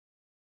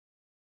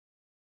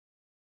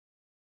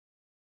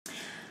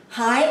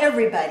Hi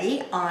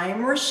everybody,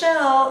 I'm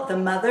Rochelle, the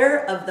mother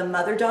of the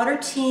mother-daughter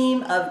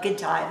team of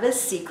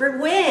Godiva's Secret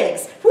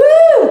Wigs.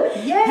 Woo!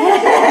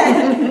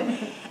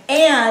 Yay!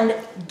 And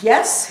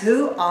guess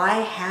who I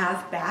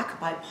have back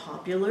by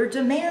popular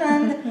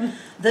demand?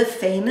 The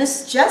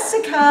famous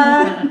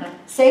Jessica.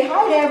 Say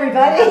hi to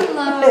everybody.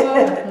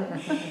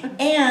 Hello.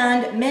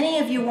 And many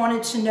of you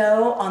wanted to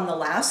know on the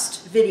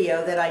last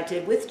video that I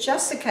did with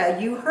Jessica,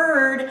 you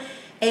heard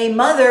a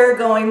mother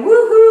going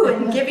woohoo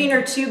and giving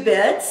her 2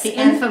 bits. The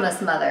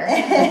infamous mother.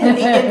 The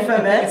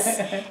infamous.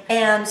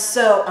 And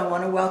so I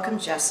want to welcome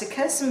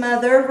Jessica's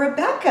mother,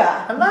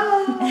 Rebecca.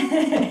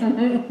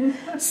 Hello.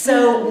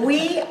 So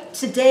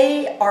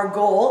today our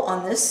goal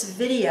on this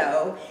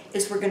video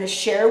is we're going to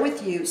share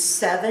with you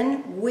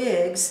 7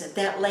 wigs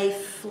that lay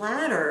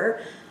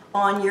flatter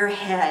on your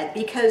head,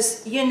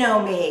 because you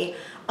know me,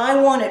 I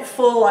want it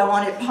full, I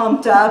want it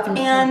pumped up,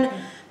 and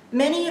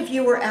many of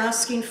you were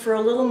asking for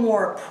a little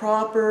more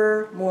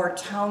proper, more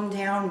toned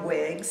down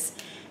wigs.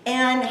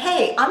 And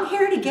hey, I'm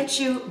here to get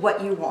you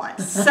what you want.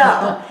 So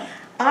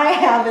I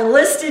have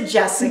enlisted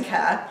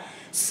Jessica.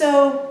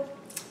 So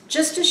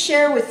just to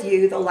share with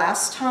you, the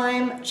last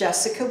time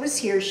Jessica was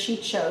here, she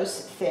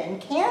chose Thin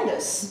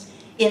Candice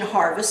in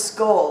Harvest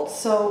Gold.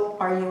 So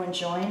are you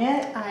enjoying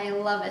it? I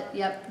love it.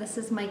 Yep, this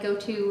is my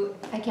go-to.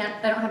 I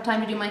don't have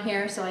time to do my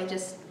hair, so I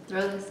just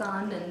throw this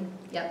on, and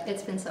yep,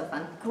 it's been so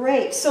fun.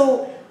 Great.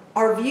 So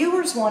our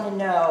viewers want to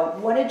know,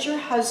 what did your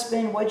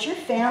husband, what did your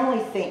family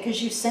think?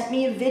 Because you sent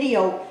me a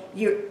video,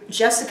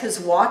 Jessica's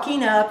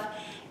walking up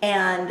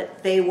and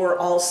they were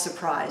all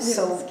surprised. It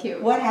so was cute.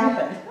 What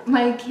happened?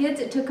 My kids,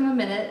 it took them a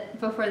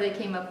minute before they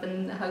came up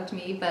and hugged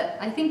me, but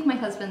I think my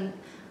husband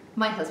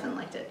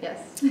liked it,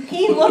 yes.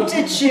 He looked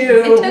at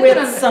you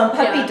with some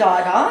puppy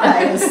dog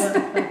eyes.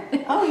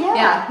 Oh yeah.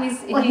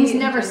 Yeah, he's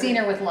never seen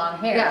her with long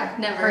hair. Yeah,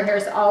 never. Her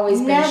hair's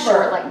always been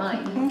short like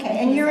mine. Okay,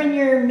 and you're in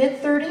your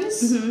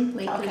mid-30s? Mm-hmm,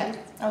 late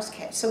 30s.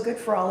 Okay, so good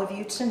for all of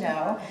you to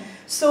know.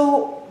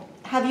 So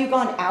have you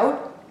gone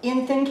out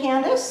in Thin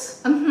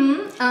Candice?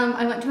 Mm-hmm.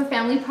 I went to a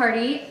family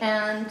party,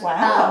 and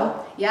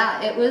wow.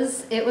 Yeah, it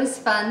was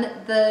fun.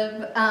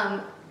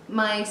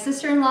 My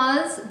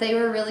sister-in-laws, they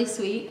were really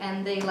sweet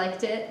and they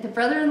liked it. The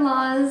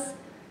brother-in-laws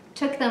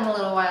took them a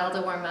little while to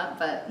warm up,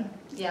 but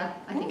yeah,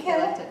 I think they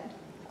liked it.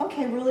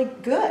 Okay, really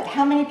good.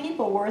 How many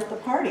people were at the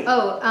party?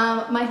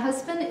 Oh, my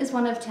husband is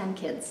one of 10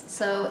 kids,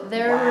 so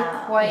they're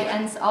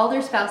and all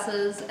their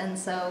spouses and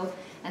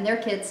their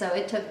kids, so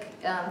it took,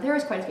 there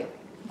was quite a few.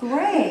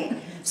 Great.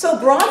 So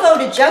bravo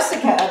to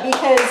Jessica,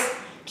 because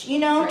you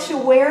know, to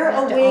wear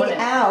a wig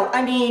out,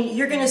 I mean,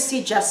 you're going to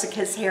see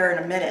Jessica's hair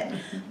in a minute,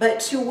 but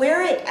to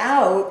wear it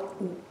out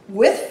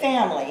with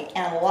family,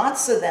 and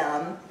lots of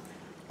them,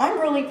 I'm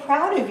really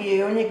proud of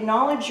you and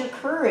acknowledge your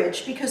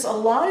courage, because a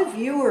lot of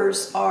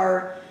viewers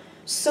are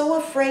so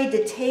afraid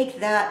to take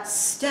that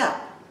step,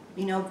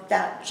 you know,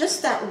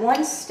 just that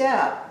one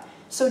step.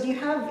 So do you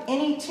have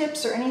any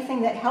tips or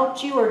anything that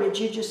helped you, or did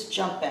you just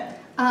jump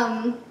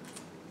in?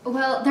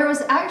 Well, there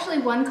was actually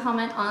one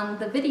comment on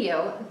the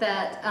video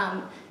that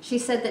she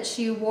said that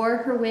she wore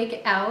her wig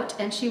out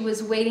and she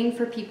was waiting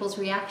for people's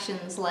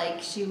reactions, like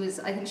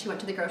I think she went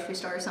to the grocery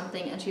store or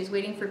something, and she was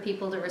waiting for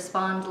people to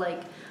respond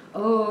like,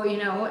 oh, you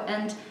know,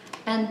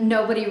 and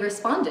nobody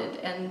responded,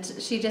 and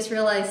she just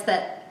realized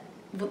that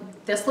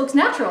this looks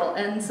natural,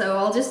 and so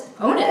I'll just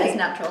own it as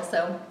natural.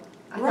 So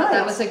I thought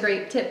that was a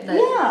great tip,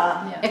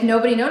 that if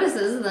nobody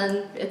notices,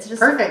 then it's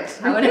just perfect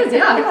how it is.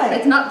 Yeah,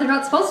 they're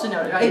not supposed to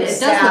notice, right?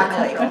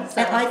 Exactly. It does look natural.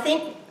 So. And I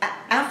think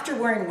after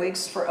wearing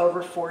wigs for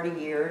over 40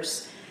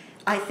 years,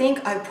 I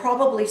think I've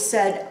probably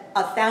said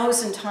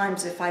 1,000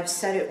 times, if I've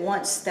said it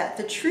once, that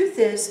the truth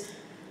is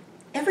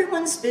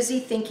everyone's busy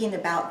thinking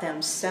about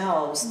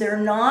themselves. They're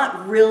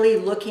not really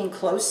looking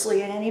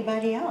closely at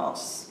anybody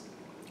else.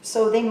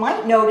 So they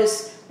might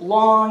notice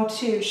long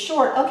to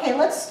short. Okay,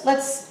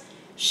 let's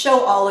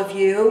show all of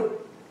you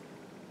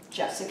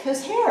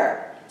Jessica's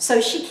hair. So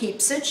she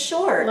keeps it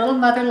short. Little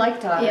mother-like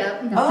daughter.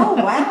 Yeah. Oh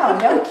wow,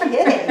 no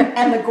kidding.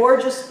 And the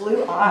gorgeous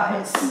blue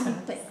eyes.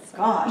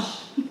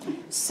 Gosh.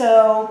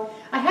 So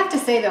I have to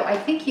say though, I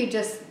think you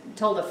just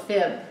told a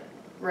fib,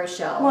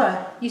 Rochelle.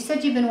 What? You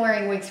said you've been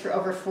wearing wigs for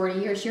over 40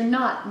 years. You're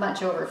not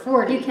much over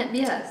 40. You can't,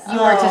 yes. You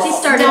are just She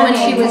started when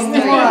she was 3,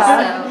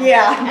 so.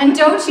 Yeah. And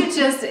don't you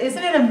just,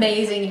 isn't it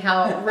amazing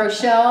how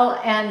Rochelle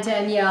and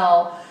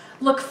Danielle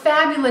look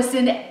fabulous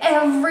in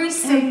every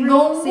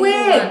single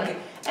wig?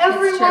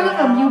 Every one of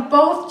them. You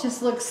both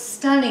just look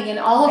stunning, and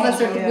all of us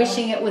are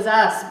wishing it was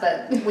us,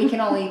 but we can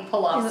only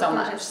pull off so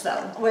much.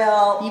 So,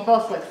 well, you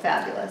both look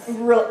fabulous.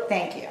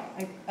 Thank you.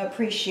 I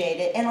appreciate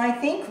it. And I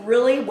think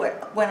really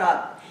when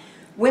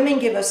women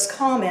give us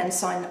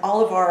comments on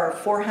all of our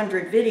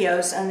 400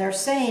 videos, and they're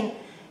saying,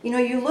 you know,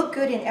 you look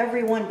good in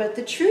every one, but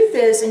the truth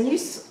is, and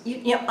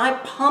you know, I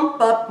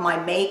pump up my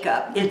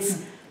makeup.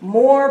 It's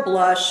more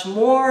blush,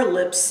 more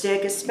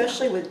lipstick,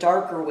 especially with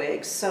darker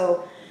wigs.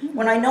 So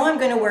when I know I'm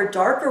going to wear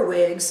darker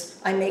wigs,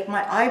 I make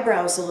my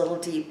eyebrows a little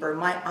deeper,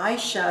 my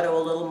eyeshadow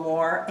a little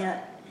more,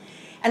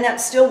 And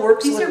that still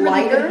works These with are really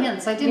lighter. good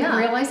hints. I didn't Yeah.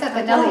 realize that,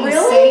 but Oh, now that you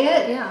really? say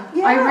it,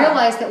 Yeah. I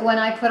realized that when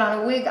I put on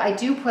a wig, I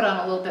do put on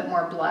a little bit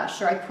more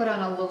blush, or I put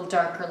on a little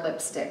darker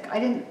lipstick. I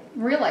didn't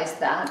realize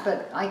that,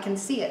 but I can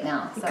see it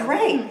now. So.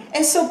 Great.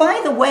 And so, by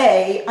the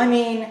way, I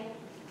mean,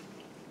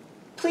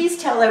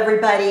 please tell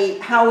everybody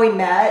how we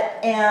met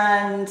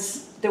and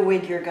the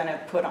wig you're going to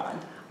put on.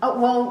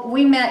 Well,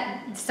 we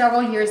met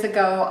several years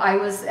ago.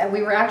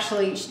 We were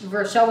actually,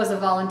 Rochelle was a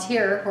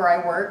volunteer where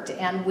I worked,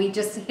 and we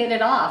just hit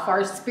it off.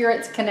 Our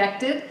spirits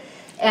connected,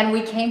 and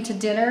we came to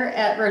dinner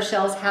at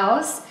Rochelle's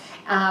house.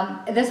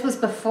 This was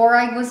before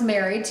I was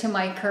married to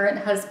my current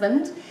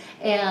husband,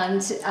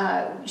 and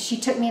she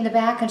took me in the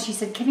back and she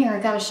said, "Come here, I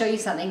got to show you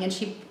something." And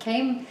she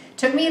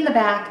took me in the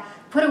back,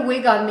 put a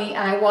wig on me,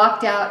 and I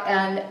walked out,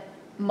 and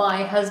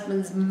my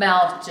husband's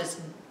mouth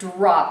just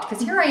dropped,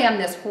 because here I am,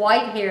 this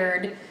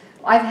white-haired,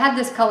 I've had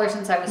this color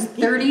since I was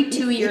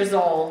 32 years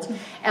old,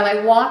 and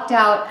I walked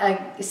out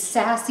a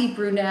sassy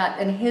brunette,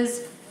 and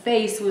his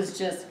face was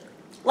just...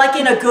 Like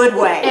in a good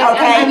way,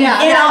 okay?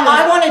 Yeah, you know,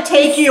 I want to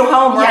take you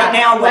home right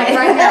now, like way.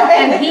 right now.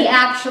 And he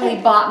actually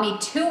bought me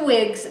 2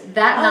 wigs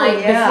that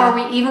night before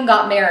we even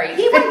got married.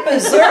 He went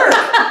berserk.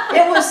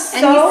 It was so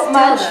still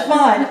much does.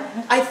 fun.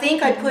 I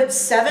think I put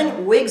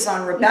 7 wigs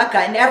on Rebecca,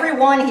 and every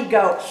one he'd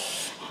go,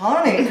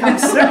 "Honey, come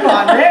sit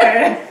on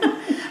there."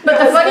 But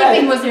the funny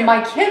thing was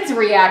my kids'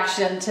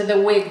 reaction to the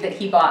wig that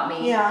he bought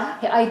me. Yeah.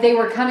 They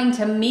were coming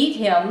to meet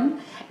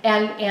him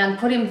and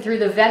put him through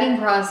the vetting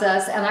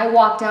process, and I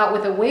walked out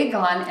with a wig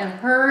on, and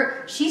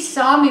she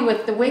saw me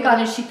with the wig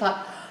on, and she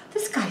thought,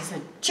 "This guy's a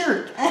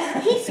jerk.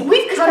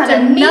 We've come to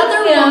meet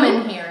another him,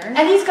 woman here,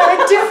 and he's got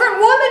a different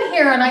woman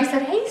here." And I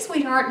said, "Hey,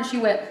 sweetheart," and she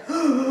went,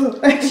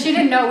 she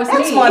didn't know it was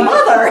That's me. my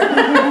mother.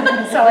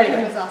 So it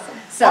anyway, was awesome.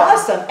 so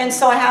Awesome. And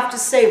so I have to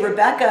say,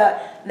 Rebecca,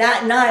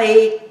 that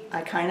night,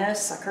 I kind of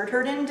suckered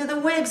her into the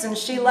wigs, and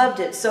she loved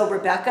it. So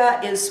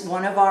Rebecca is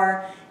one of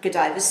our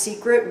Godiva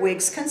Secret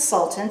Wigs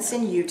consultants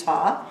in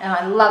Utah. and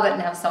I love it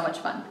and have so much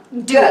fun.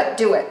 Do it.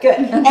 Do it. Good.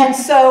 And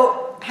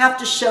so have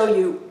to show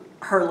you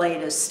her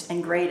latest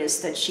and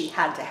greatest that she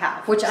had to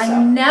have. Which I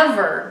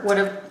never would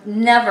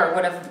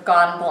have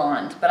gone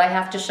blonde, but I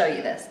have to show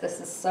you this. This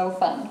is so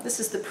fun. This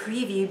is the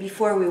preview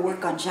before we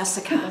work on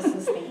Jessica. This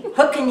is the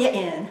Hooking you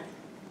in.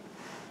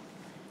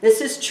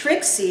 This is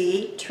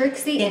Trixie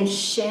Trixie in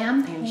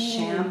champagne. in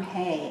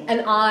Champagne.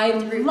 And I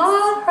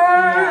love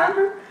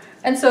her.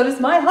 And so does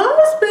my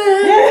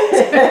husband.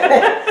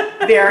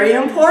 Very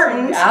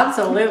important.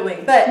 Absolutely.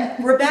 But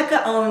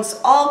Rebecca owns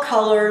all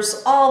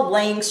colors, all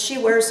lengths. She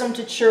wears them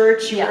to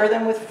church. You wear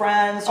them with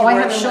friends. I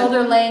have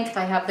shoulder length.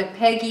 I have the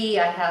Peggy.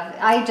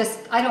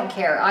 I don't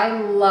care. I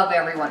love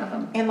every one of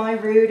them. Am I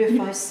rude if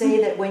I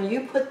say that when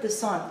you put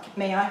this on,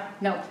 may I?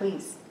 No,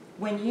 please.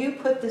 When you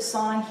put this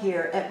on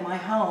here at my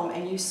home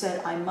and you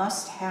said, "I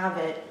must have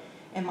it,"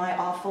 am I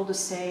awful to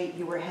say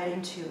you were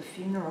heading to a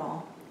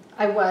funeral?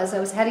 I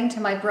was heading to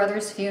my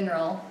brother's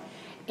funeral,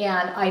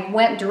 and I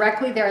went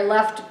directly there. I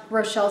left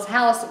Rochelle's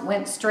house,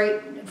 went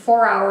straight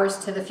 4 hours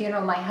to the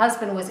funeral. My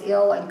husband was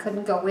ill and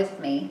couldn't go with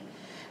me,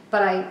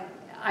 but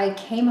I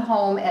came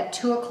home at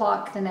 2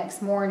 o'clock the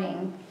next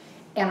morning,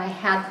 and I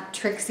had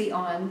Trixie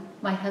on.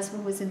 My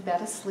husband was in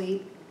bed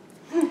asleep,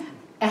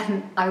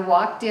 and I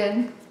walked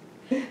in,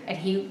 and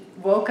he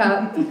woke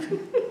up,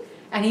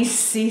 and he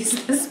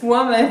sees this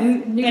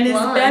woman in his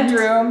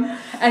bedroom,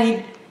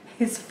 and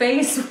his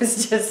face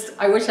was just,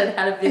 I wish I'd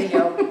had a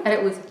video, and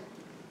it was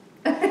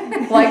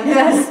like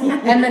this,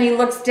 and then he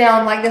looks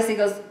down like this, he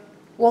goes,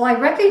 "Well, I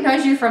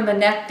recognize you from the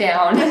neck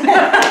down."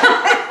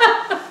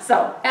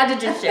 So, had to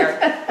just share it.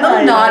 A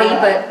little naughty,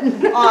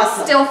 but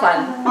Awesome. still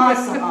fun.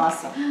 Awesome,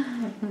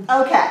 awesome.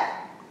 Okay,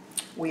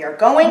 we are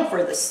going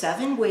for the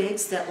 7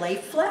 wigs that lay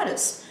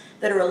flattest,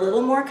 that are a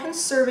little more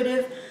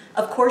conservative.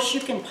 Of course, you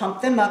can pump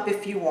them up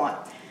if you want.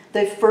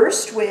 The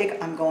first wig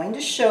I'm going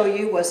to show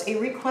you was a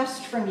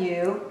request from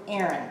you,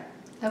 Erin.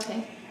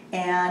 Okay.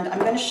 And I'm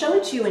going to show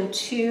it to you in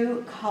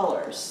 2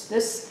 colors.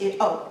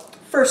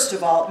 First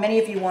of all, many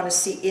of you want to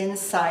see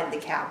inside the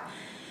cap.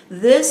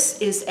 This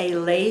is a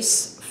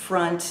lace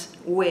front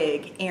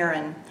wig,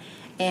 Erin,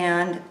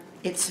 and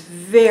it's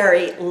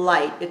very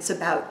light. It's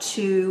about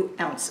 2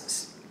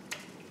 ounces.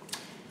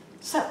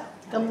 So,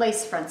 The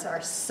lace fronts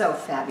are so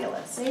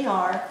fabulous. they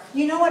are.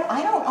 You know what?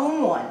 I don't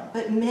own one,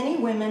 but many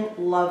women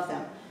love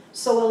them.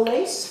 So a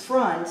lace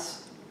front,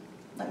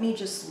 let me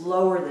just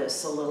lower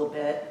this a little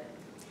bit.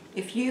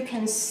 If you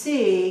can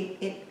see,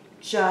 it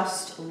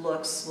just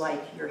looks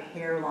like your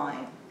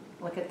hairline.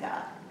 Look at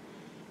that.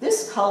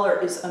 This color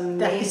is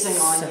amazing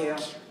on so you.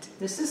 cute.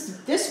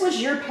 This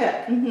was your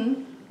pick.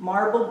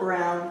 Marble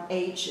brown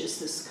H is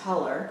this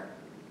color.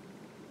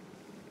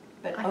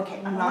 But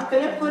okay, I'm not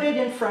going to put it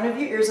in front of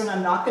your ears, and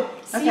I'm not going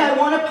to... See, I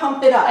want to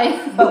pump it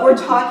up. But we're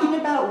talking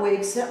about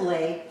wigs that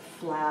lay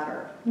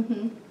flatter.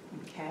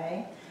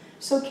 Okay?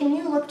 So can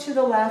you look to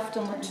the left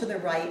and look to the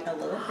right a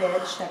little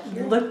bit?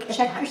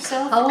 Check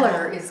yourself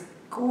Color out. is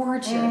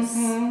gorgeous.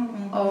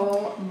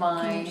 Oh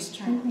my. Can you just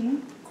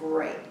turn?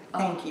 Great.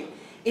 Thank you.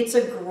 It's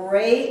a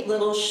great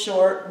little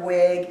short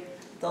wig.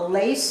 the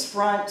lace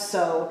front.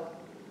 So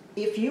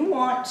if you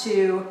want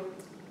to,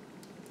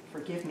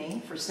 forgive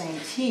me for saying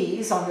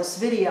tease on this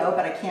video,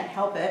 but I can't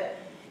help it,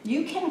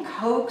 you can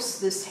coax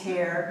this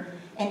hair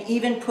and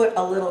even put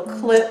a little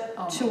clip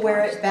to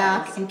wear it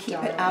back and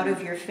keep it out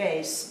of your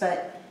face.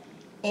 But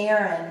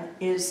Erin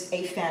is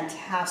a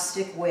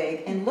fantastic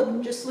wig, and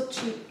look, just look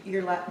to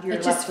your left.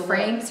 It just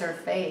frames her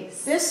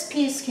face. This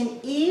piece can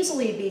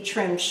easily be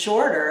trimmed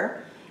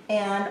shorter,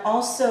 and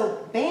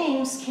also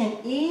bangs can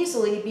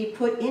easily be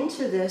put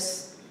into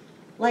this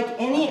like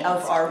any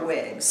of our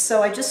wigs.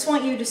 So I just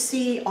want you to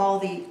see all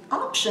the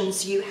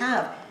options you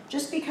have.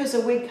 Just because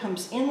a wig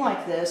comes in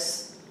like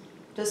this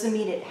doesn't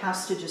mean it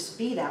has to just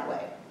be that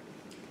way.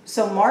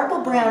 So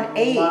marble brown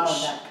age. I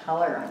love that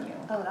color on you.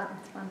 Oh,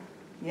 that's fun.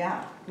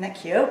 Yeah, isn't that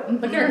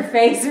cute? Look at her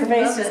face. Her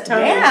face is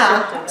totally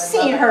Yeah, shifted. I'm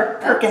seeing her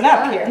perking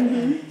up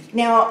here.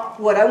 Now,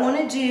 what I want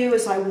to do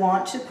is I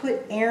want to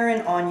put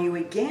Erin on you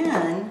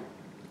again,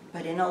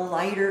 but in a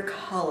lighter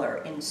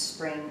color in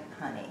Spring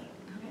Honey.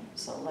 Okay.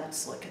 So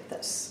let's look at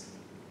this.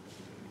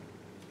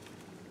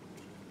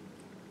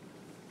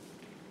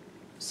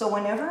 So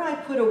whenever I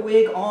put a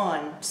wig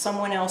on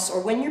someone else,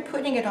 or when you're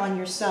putting it on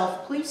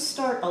yourself, please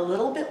start a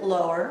little bit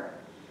lower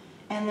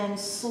and then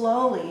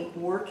slowly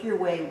work your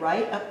way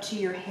right up to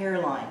your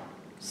hairline.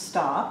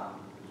 Stop,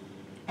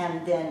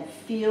 and then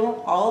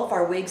feel all of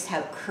our wigs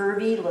have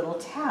curvy little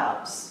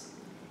tabs.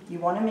 You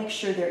want to make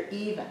sure they're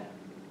even.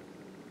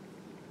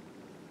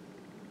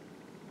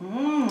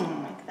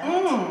 Like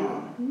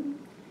that too.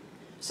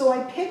 So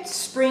I picked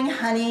Spring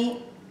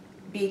Honey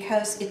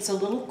because it's a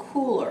little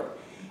cooler.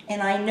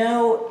 And I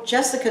know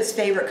Jessica's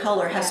favorite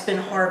color has been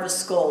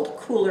Harvest Gold,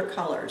 cooler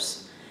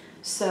colors.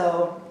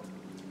 So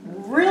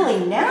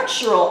really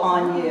natural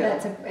on you.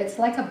 It's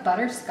like a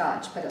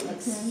butterscotch, but it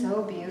looks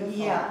so beautiful.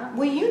 Yeah.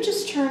 Will you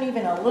just turn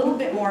even a little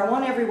bit more? I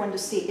want everyone to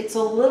see. It's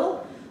a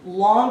little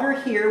longer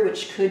here,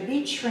 which could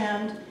be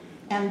trimmed.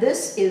 And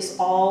this is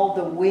all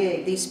the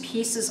wig. These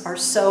pieces are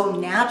so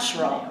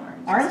natural,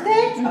 aren't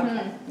they?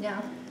 Okay. Yeah.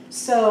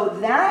 So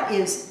that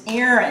is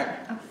Erin.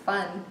 Oh,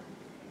 fun.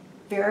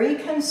 Very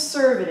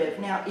conservative.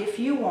 Now, if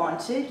you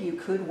wanted, you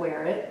could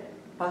wear it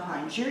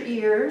behind your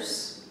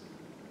ears.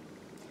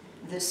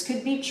 This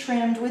could be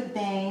trimmed with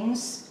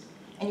bangs,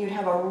 and you'd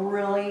have a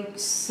really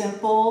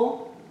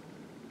simple,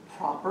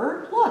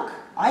 proper look,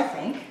 I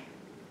think,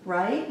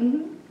 right?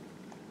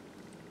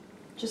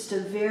 Just a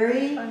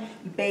very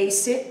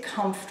basic,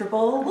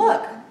 comfortable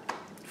look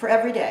for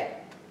every day.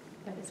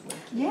 That is wicked.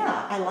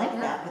 Yeah, I like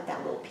that with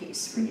that little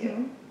piece for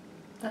you.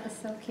 That is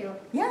so cute.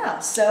 Yeah,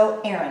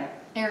 so Erin.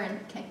 Erin,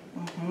 okay.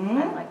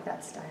 I like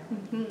that style.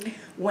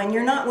 When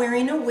you're not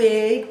wearing a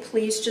wig,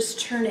 please just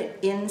turn it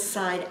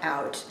inside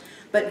out,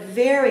 but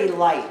very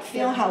light.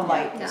 Feel how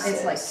light this is.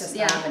 It's like just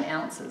not even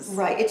ounces.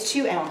 Right, it's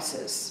 2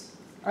 ounces.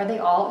 Are they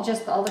all,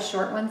 just all the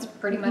short ones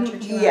pretty much are 2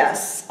 ounces?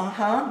 Yes,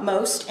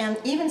 most, and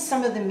even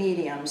some of the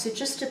mediums. It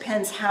just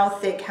depends how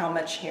thick, how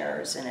much hair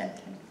is in it.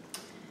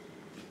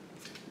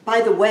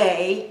 By the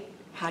way,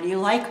 how do you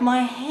like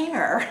my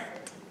hair?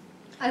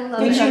 I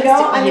love Did it. you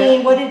know, I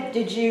mean,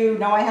 did you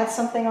know I had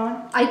something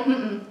on?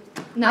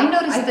 No, I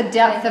noticed the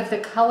depth of the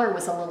color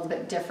was a little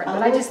bit different,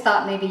 but I just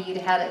thought maybe you'd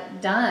had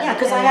it done. Yeah,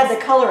 because I had to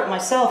color it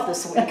myself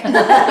this week.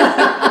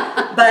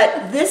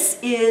 But this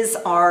is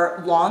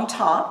our long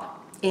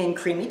top in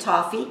creamy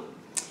toffee.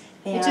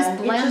 It just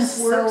blends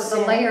so,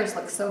 the layers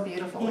look so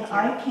beautiful. And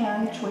I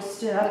can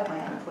twist it up, I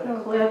can put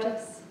a clip.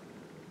 Gorgeous.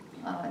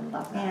 Oh, I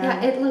love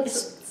that. Yeah, it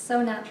looks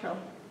so natural.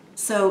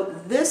 So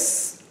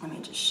this, let me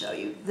just show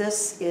you.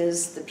 This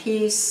is the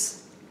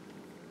piece.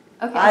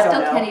 Okay, I I don't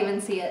still know. can't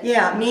even see it.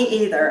 Yeah, me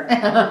either.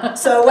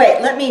 So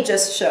wait, let me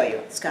just show you.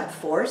 It's got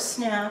 4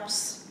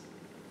 snaps.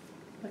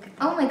 Look at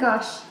that. Oh my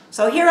gosh.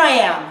 So here I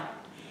am.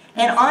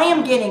 And I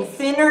am getting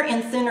thinner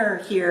and thinner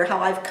here, how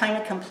I've kind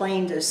of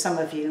complained to some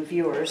of you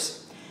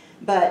viewers.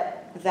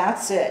 But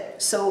that's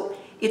it. So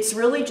it's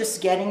really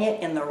just getting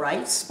it in the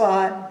right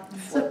spot.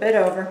 Flip it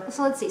over.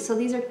 So let's see. So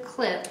these are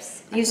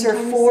clips. These are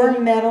 4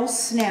 metal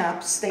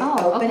snaps. They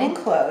open okay. and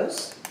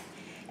close.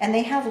 And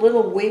they have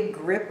little wig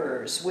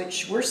grippers,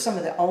 which we're some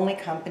of the only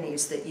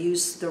companies that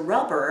use the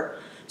rubber.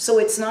 So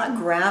it's not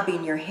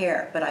grabbing your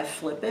hair. But I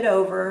flip it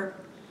over,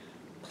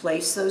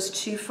 place those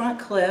 2 front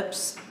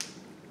clips.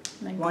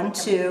 1,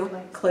 2,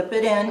 clip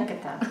it in. Look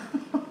at that.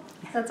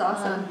 That's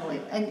awesome.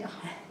 Unbelievable.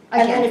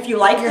 And then if you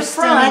like you're the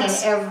front,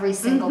 stemming in every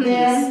single piece.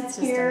 then It's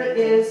just here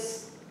amazing.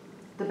 is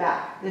the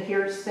back.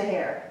 Here's the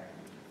hair.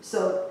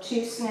 So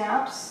 2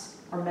 snaps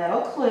or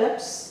metal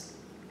clips.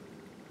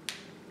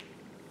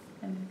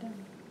 And you're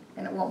done.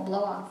 And it won't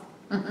blow off.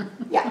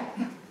 Yeah.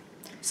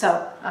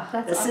 So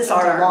That's this awesome. is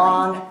our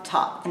long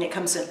top, and it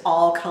comes in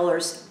all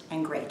colors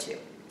and gray too.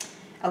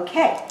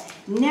 Okay,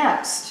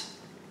 next,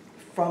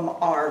 from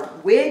our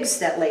wigs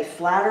that lay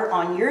flatter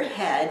on your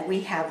head,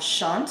 we have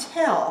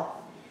Chantel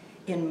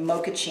in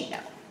Mochaccino.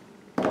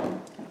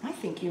 And I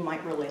think you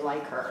might really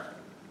like her.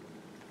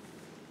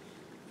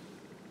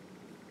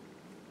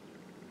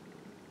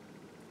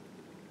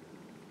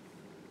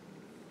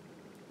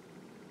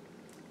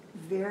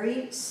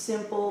 Very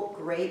simple,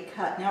 great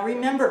cut. Now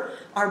remember,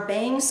 our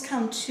bangs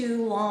come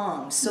too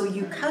long, so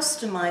you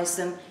customize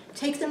them.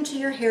 Take them to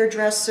your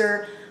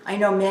hairdresser. I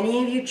know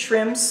many of you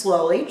trim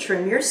slowly.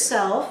 Trim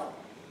yourself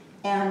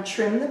and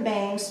trim the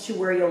bangs to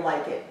where you'll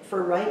like it.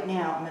 For right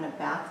now, I'm going to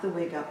back the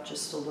wig up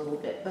just a little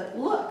bit. But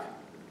look,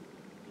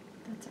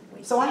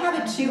 so I have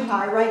it too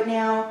high right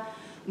now,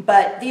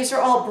 but these are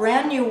all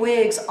brand new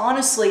wigs.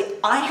 Honestly,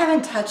 I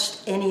haven't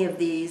touched any of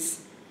these.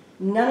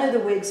 None of the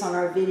wigs on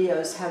our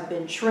videos have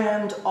been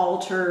trimmed,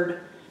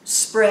 altered,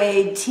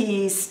 sprayed,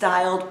 teased,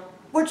 styled.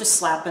 We're just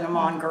slapping them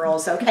on,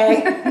 girls,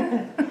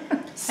 okay?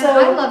 So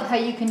and I love how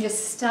you can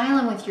just style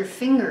them with your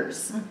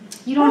fingers.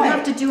 You don't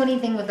have to do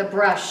anything with a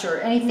brush or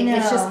anything. No.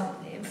 It's just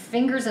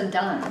fingers and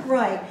done.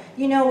 Right.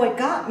 You know, what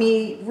got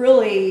me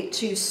really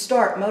to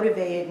start,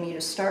 motivated me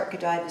to start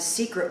Godiva's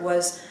Secret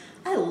was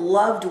I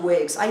loved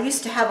wigs. I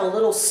used to have a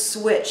little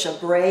switch, a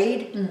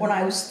braid, when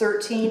I was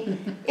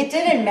 13. It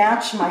didn't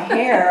match my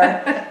hair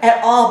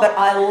at all, but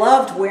I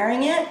loved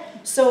wearing it.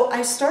 So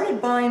I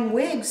started buying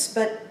wigs,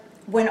 but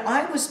when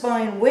I was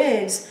buying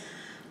wigs,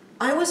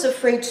 I was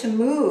afraid to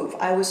move.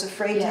 I was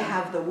afraid to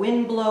have the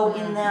wind blow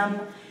in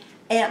them.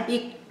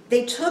 And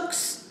they took,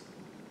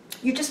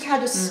 you just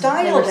had to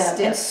style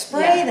them and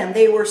spray them.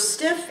 They were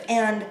stiff,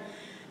 and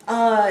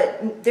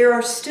there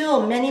are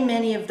still many,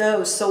 many of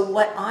those. So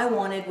what I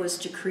wanted was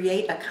to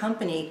create a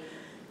company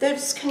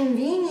that's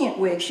convenient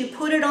wigs. You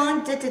put it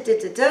on,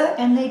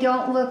 and they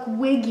don't look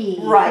wiggy.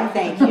 Right,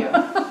 thank you.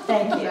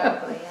 Thank you.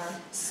 Exactly, yeah.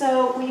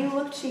 So will you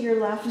look to your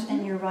left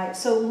and your right?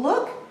 So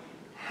look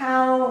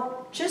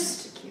how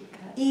just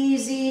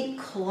easy,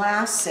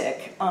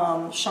 classic.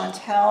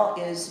 Chantel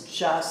is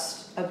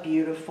just a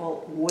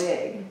beautiful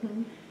wig.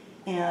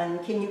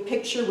 And can you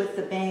picture with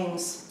the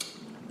bangs,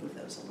 I'll move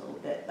those a little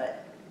bit,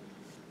 but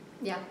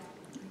yeah,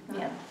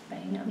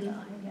 bang on the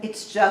eye.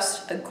 It's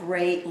just a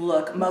great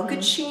look.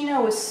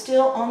 Mochaccino is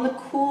still on the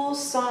cool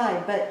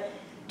side, but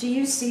do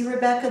you see,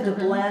 Rebecca, the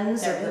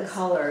blends of the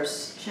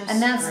colors? Just and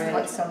that's great.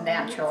 what's so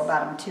natural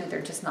about them too.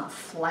 They're just not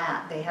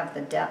flat. They have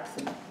the depth.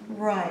 And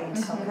right,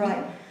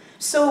 right.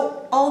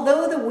 So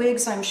although the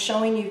wigs I'm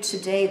showing you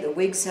today, the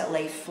wigs that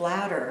lay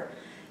flatter,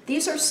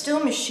 these are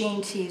still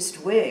machine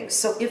teased wigs.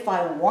 So if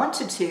I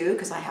wanted to,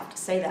 because I have to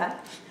say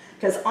that,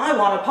 because I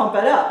want to pump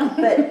it up,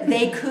 but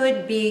they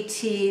could be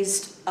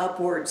teased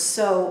upwards.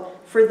 So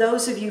for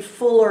those of you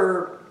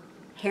fuller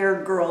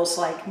haired girls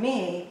like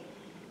me,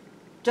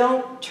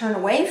 don't turn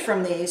away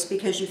from these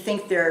because you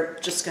think they're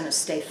just going to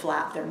stay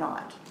flat. They're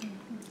not.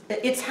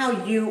 It's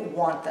how you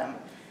want them.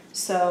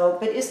 So,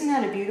 but isn't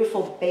that a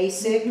beautiful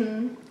basic?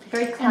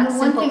 Very and the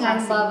one thing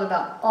I love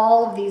about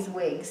all of these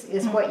wigs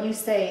is what you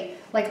say,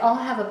 like I'll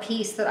have a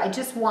piece that I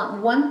just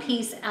want one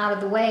piece out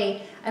of the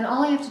way, and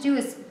all I have to do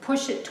is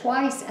push it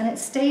twice and it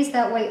stays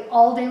that way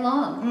all day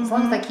long, as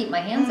long as I keep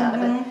my hands out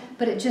of it,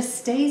 but it just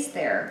stays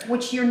there,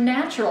 which your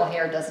natural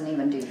hair doesn't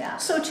even do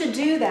that. So to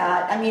do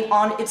that, I mean,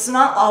 it's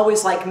not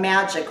always like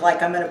magic,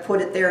 like I'm going to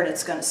put it there and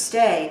it's going to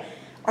stay.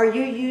 Are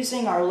you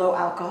using our low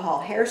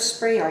alcohol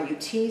hairspray? Are you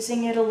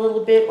teasing it a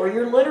little bit, or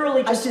you're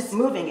literally just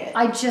moving it?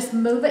 I just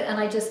move it and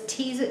I just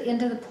tease it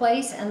into the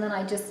place, and then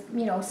I just,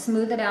 you know,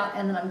 smooth it out,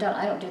 and then I'm done.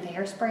 I don't do the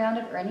hairspray on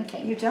it or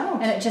anything. You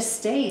don't? And it just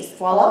stays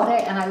Voila. all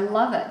day, and I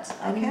love it.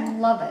 I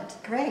love it.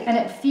 Great. And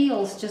it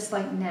feels just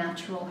like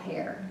natural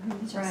hair.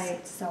 It's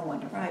just so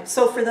wonderful. Right.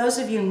 So for those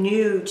of you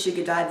new to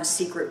Godiva's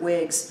Secret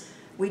Wigs,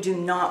 we do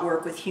not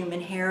work with human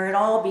hair at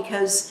all,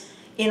 because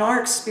in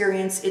our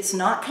experience, it's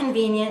not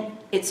convenient,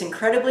 it's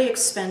incredibly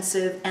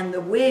expensive, and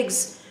the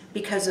wigs,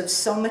 because of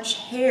so much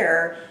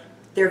hair,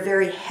 they're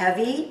very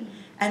heavy,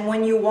 and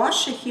when you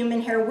wash a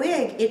human hair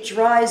wig, it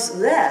dries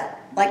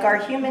like our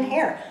human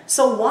hair.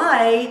 So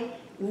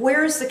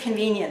where's the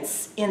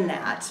convenience in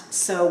that?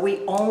 So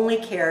we only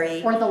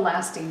carry... Or the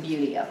lasting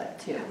beauty of it,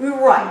 too.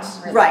 Right,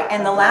 right,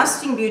 and the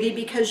lasting beauty,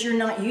 because you're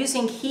not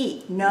using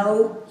heat,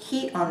 no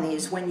heat on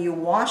these. When you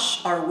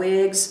wash our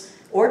wigs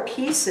or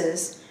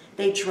pieces,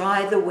 they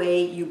dry the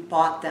way you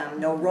bought them.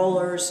 No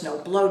rollers, no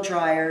blow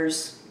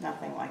dryers,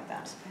 nothing like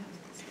that.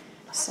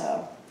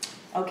 So,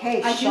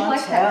 okay, I do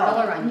like that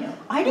color on you.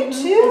 I do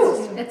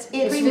too. It's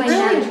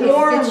really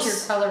warm. It fits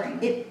your coloring.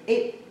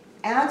 It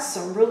adds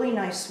some really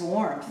nice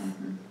warmth.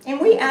 And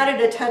we added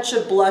a touch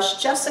of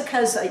blush.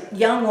 Jessica's a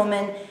young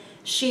woman.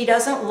 She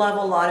doesn't love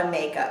a lot of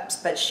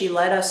makeups, but she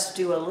let us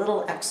do a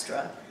little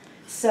extra.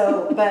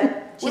 So,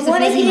 but She's we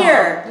want to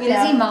hear.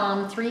 Busy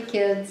mom, 3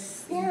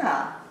 kids.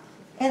 Yeah.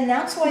 And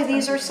that's why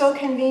these are so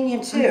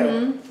convenient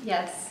too.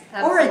 Yes,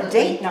 absolutely. Or a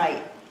date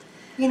night.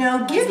 You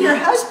know, give your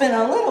husband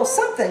a little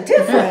something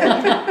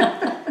different.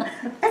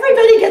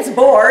 Everybody gets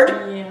bored,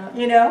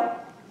 you know.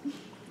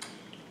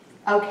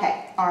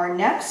 Okay, our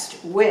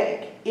next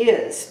wig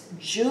is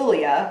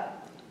Julia,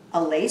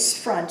 a lace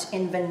front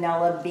in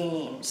Vanilla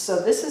Bean.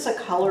 So this is a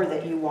color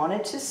that you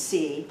wanted to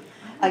see.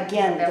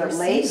 Again, the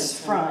lace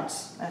front.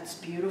 That's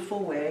beautiful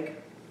wig.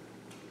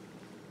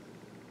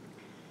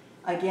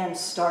 Again,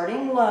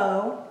 starting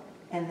low,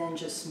 and then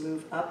just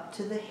move up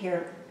to the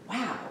hair.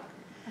 Wow.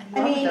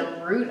 I mean,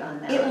 the root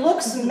on that. It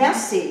looks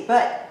messy,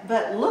 but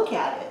look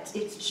at it.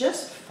 It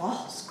just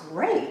falls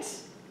great.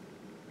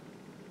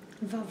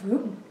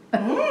 Vroom.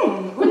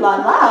 Ooh la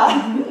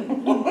la.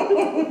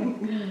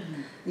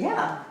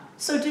 Yeah.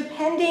 So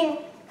depending,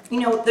 you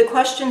know, the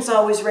question's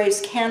always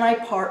raised, can I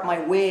part my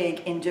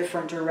wig in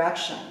different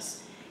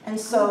directions? And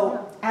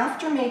so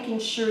after making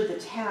sure the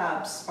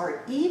tabs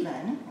are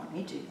even, let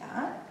me do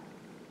that.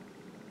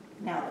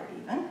 Now they're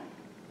even.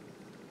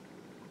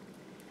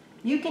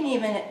 You can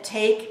even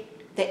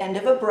take the end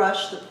of a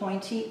brush, the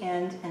pointy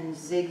end, and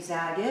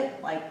zigzag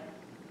it, like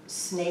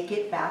snake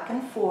it back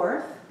and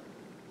forth.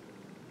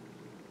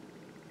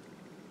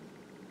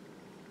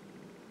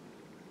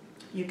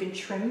 You can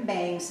trim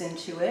bangs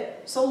into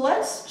it. So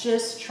let's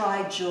just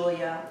try,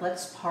 Julia,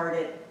 let's part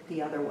it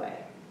the other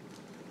way.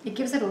 It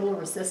gives it a little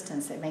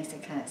resistance. It makes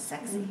it kind of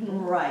sexy.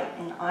 Right,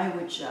 and I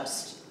would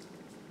just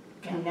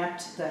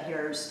connect the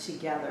hairs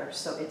together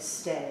so it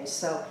stays.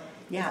 So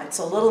yeah, it's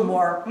a little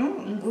more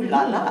ooh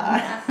la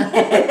la.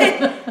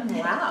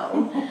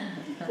 Wow.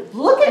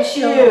 Look at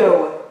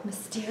you.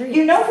 Mysterious.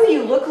 You know who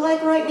you look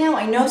like right now?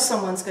 I know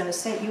someone's going to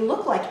say, you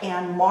look like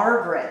Anne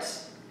Margaret.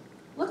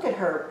 Look at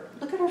her.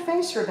 Look at her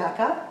face,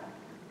 Rebecca.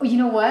 Oh, you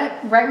know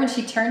what? Right when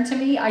she turned to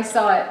me, I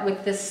saw it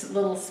with this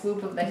little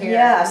swoop of the hair.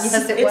 Yes,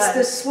 it it's was.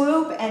 the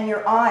swoop and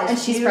your eyes. And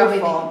she's beautiful.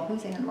 probably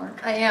thinking, who's Anne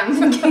Mark? I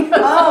am.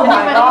 Oh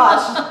my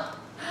gosh.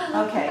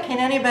 Okay, can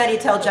anybody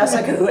tell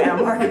Jessica who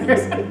Anne Margaret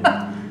is?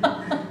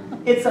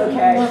 It's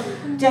okay.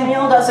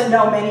 Danielle doesn't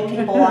know many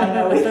people I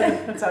know either.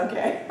 It's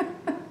okay.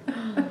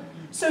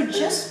 So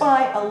just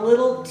by a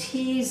little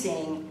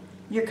teasing,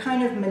 you're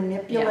kind of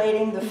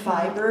manipulating the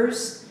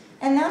fibers,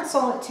 and that's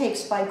all it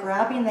takes. By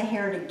grabbing the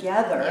hair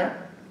together,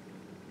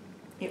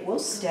 it will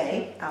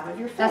stay out of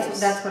your face.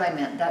 That's what I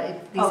meant.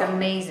 These Okay.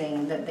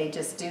 amazing that they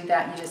just do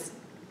that. You just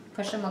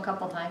push them a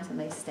couple times and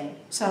they stay.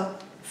 So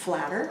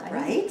flatter,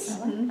 right?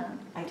 I like that.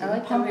 I I didn't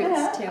like the pump it roots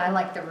up. too. I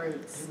like the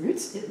roots.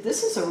 Roots.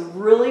 This is a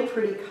really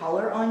pretty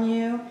color on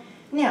you.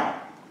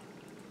 Now,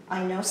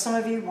 I know some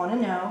of you want to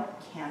know,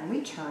 can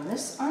we turn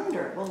this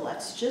under? Well,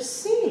 let's just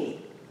see.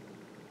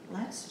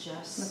 Let's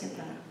just Look see. at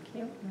that.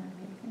 Cute.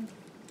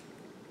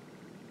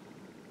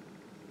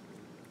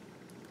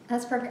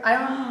 That's perfect. I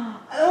don't.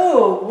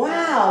 Oh,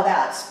 wow,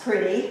 that's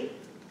pretty.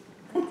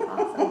 That's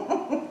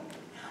awesome.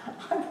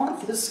 I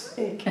want this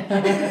wig.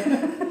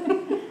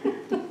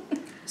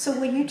 So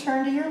will you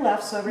turn to your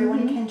left so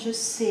everyone can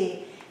just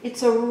see?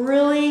 It's a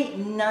really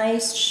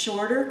nice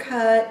shorter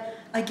cut.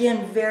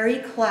 Again, very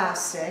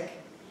classic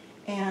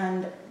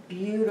and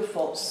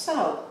beautiful.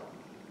 So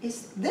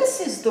this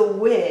is the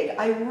wig.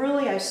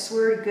 I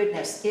swear to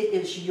goodness, it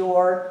is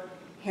your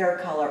hair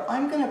color.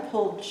 I'm going to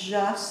pull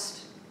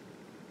just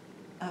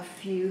a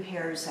few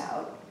hairs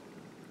out.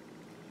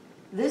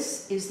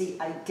 This is the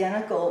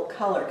identical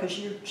color because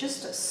you're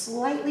just a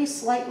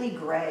slightly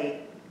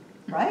gray,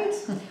 right?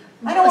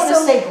 I don't want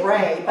to say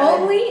gray, but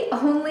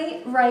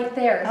Only right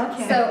there.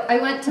 Okay. So I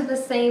went to the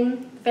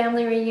same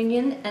family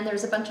reunion, and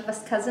there's a bunch of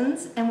us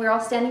cousins, and we're all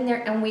standing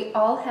there, and we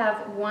all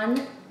have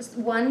one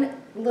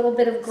little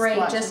bit of gray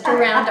Splotch. just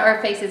around our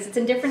faces. It's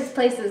in different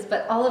places,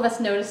 but all of us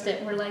noticed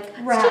it. We're like, it's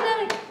Right.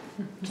 genetic.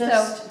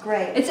 just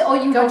great. It's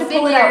you Go have to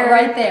pull it out figure.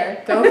 right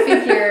there. Go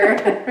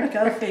figure.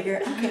 Go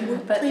figure. Okay, well,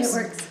 But it please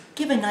works.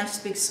 give a nice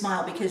big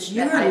smile because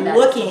you're That's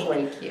looking.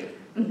 way cute.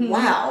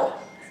 Wow.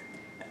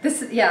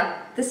 This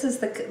is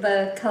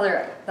the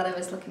color that I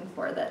was looking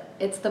for. That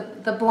it's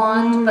the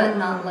blonde, but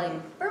not like.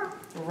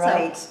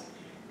 Right.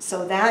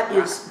 So that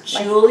is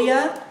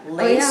Julia,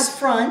 lace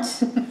front,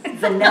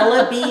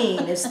 vanilla bean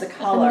is the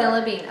color.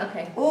 Vanilla bean.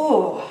 Okay.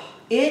 Oh,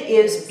 it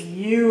is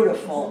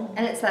beautiful.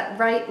 And it's that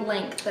right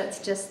length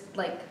that's just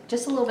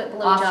a little bit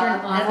below Off jaw your-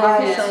 and off off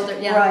your Right, shoulder.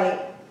 Yeah.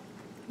 right.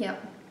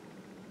 Yep.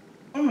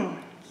 Mm,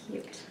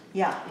 Cute.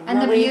 yeah,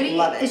 And the really beauty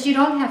love it. is you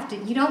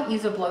don't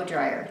use a blow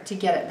dryer to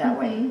get it that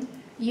way.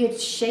 You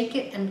shake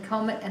it and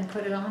comb it and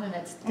put it on and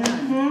it's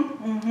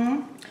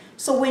done.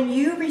 So when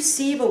you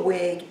receive a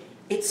wig,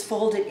 it's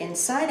folded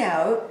inside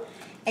out,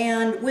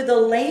 and with a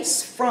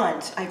lace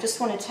front, I just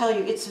want to tell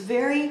you,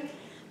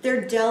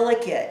 they're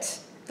delicate.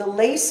 The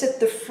lace at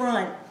the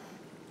front,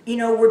 you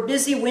know, we're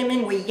busy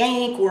women, we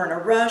yank, we're in a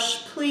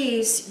rush.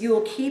 Please,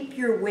 you'll keep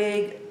your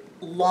wig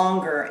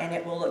longer and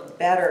it will look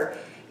better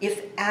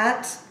if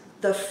at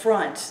the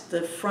front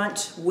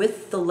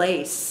with the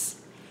lace,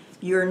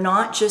 you're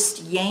not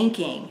just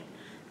yanking.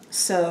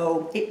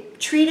 So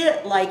treat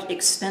it like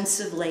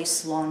expensive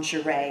lace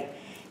lingerie.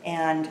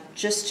 And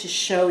just to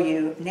show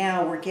you,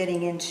 now we're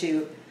getting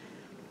into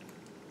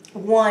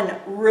one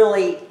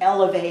really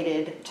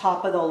elevated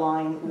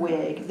top-of-the-line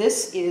wig.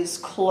 This is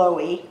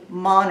Chloe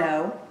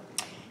Mono.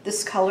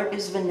 This color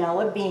is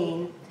Vanilla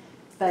Bean,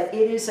 but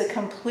it is a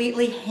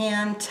completely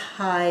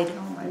hand-tied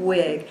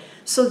wig.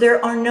 So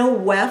there are no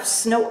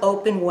wefts, no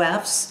open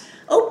wefts.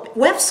 Oh,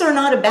 wefts are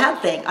not a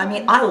bad thing. I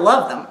mean, I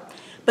love them.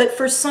 But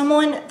for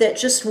someone that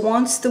just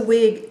wants the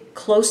wig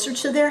closer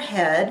to their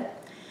head,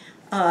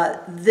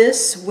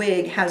 this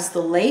wig has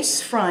the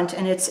lace front,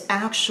 and it's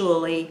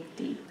actually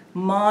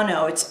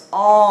mono. It's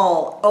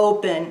all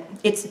open.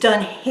 It's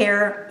done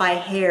hair by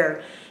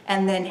hair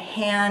and then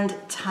hand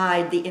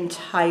tied the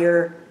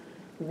entire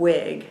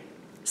wig.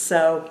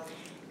 So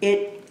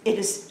it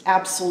is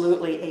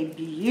absolutely a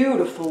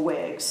beautiful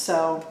wig.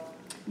 So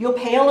you'll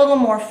pay a little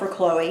more for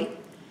Chloe,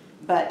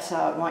 but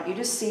I want you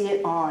to see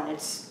it on.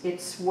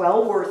 It's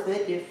well worth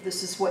it if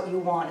this is what you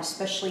want,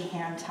 especially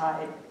hand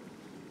tied.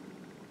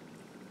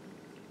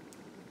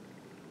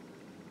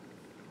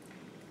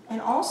 And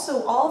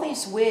also, all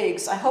these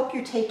wigs, I hope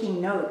you're taking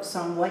notes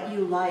on what you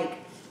like.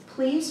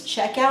 Please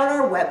check out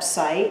our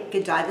website,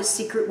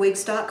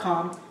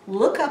 godivasecretwigs.com,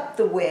 look up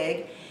the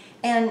wig,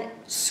 and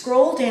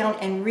scroll down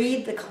and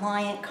read the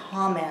client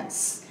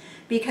comments,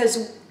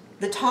 because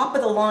the top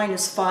of the line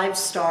is 5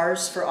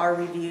 stars for our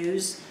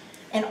reviews,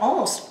 and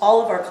almost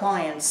all of our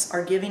clients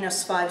are giving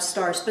us 5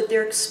 stars, but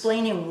they're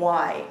explaining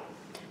why.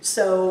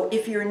 So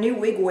if you're a new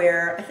wig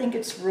wearer, I think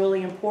it's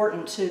really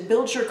important to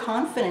build your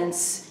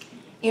confidence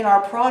in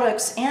our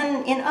products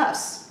and in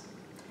us.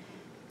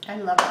 I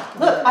love it.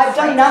 Look, I've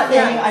done nothing.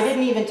 I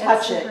didn't even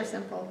touch it. Super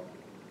simple.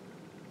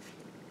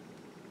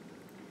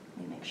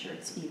 Let me make sure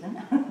it's even.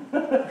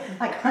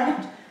 I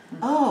kind of,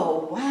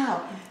 oh,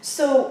 wow.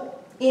 So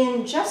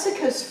in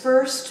Jessica's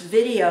first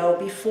video,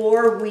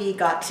 before we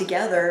got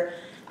together,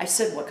 I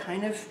said, what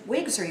kind of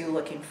wigs are you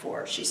looking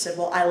for? She said,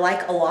 well, I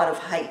like a lot of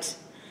height.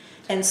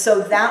 And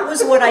so that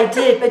was what I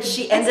did, but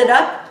she ended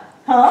up,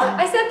 huh?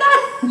 I said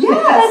that?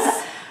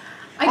 Yes.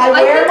 I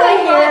wear my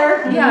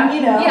hair, yeah,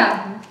 you know.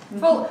 Yeah.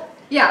 Well,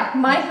 yeah,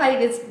 my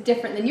height is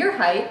different than your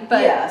height,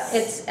 but yes.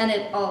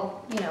 it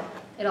all, you know,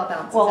 it all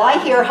balances Well, out.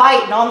 I hear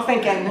height and I'm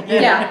thinking,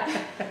 yeah.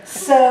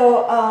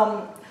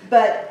 So,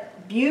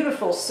 but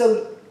beautiful.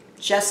 So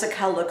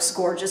Jessica looks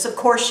gorgeous. Of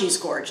course she's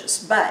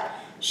gorgeous, but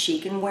she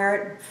can wear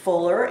it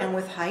fuller and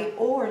with height,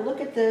 or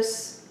look at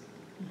this.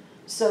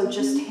 So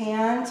just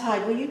hand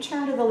tied. Will you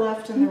turn to the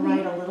left and the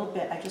right a little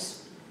bit?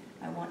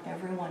 I want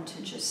everyone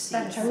to just see.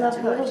 That's Turn love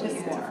to it. it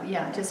Just, more.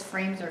 yeah, just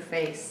frames her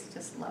face.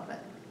 Just love it.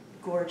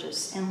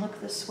 Gorgeous. And look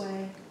this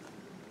way.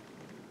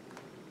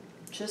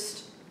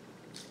 Just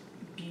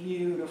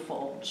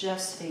beautiful.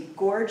 Just a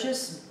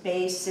gorgeous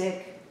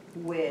basic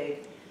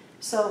wig.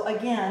 So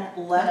again,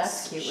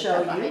 let's That's cute show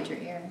with that you. behind your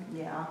ear.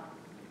 Yeah.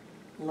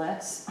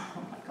 Let's,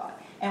 oh my God.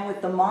 And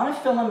with the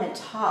monofilament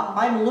top,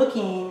 I'm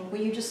looking,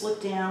 will you just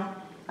look down?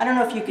 I don't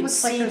know if you can Looks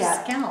see like her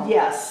that. scalp.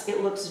 Yes,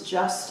 it looks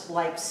just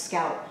like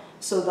scalp.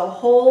 So the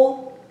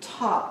whole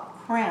top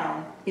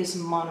crown is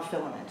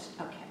monofilament.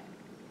 Okay.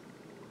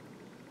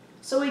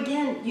 So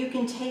again, you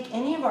can take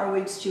any of our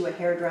wigs to a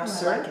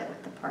hairdresser. I like it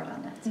with the part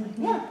on it. So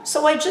Yeah,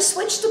 so I just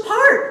switched the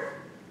part.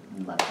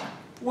 I love that.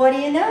 What do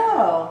you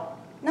know?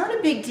 Not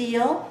a big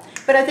deal.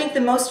 But I think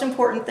the most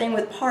important thing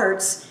with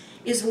parts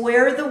is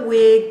wear the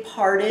wig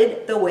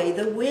parted the way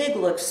the wig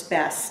looks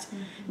best.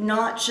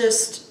 Not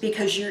just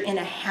because you're in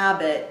a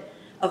habit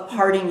of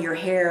parting your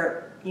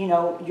hair, you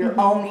know, your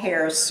own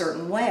hair a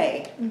certain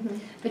way.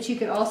 But you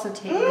could also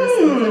take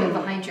this and put it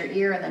behind your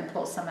ear and then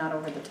pull some out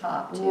over the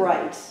top too.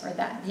 Right. Or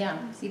that, yeah.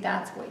 See,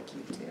 that's way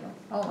cute too.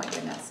 Oh my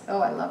goodness. Oh,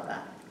 I love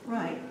that.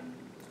 Right.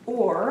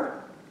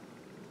 Or,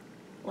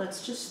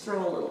 let's just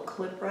throw a little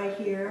clip right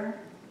here.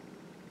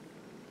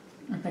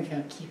 Oh my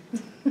God, cute.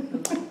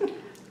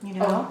 You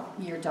know? Oh,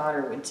 your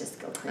daughter would just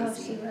go Oh,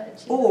 crazy. she would.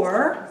 She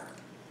Or,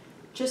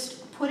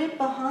 just put it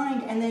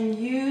behind and then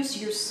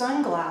use your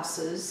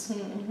sunglasses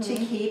to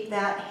keep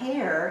that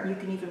hair. You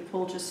can even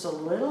pull just a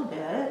little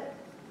bit.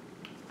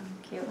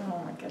 Cute.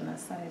 Oh my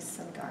goodness, that is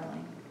so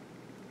darling.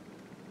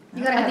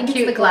 You gotta I have think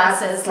cute the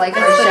glasses like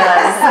glasses.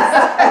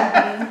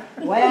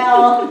 Rochelle.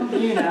 Well,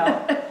 you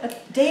know,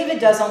 David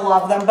doesn't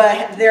love them,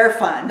 but they're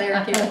fun.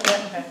 They're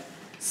cute.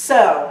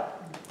 So,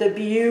 the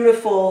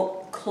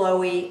beautiful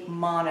Chloe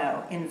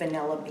Mono in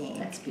Vanilla Bean.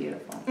 That's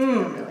beautiful. It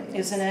really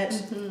is. Isn't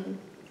it?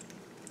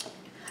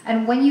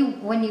 And when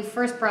you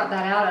first brought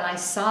that out and I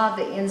saw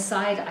the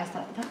inside, I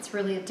thought, that's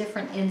really a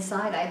different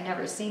inside. I've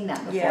never seen that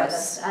before.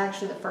 Yes. That's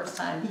actually the first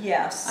time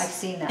Yes. I've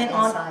seen that And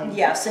inside.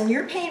 yes, and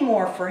you're paying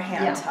more for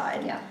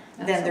hand-tied yeah,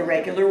 than the absolutely.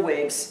 regular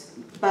wigs.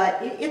 But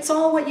it's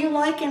all what you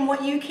like and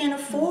what you can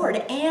afford.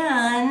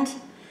 And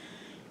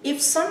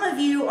if some of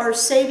you are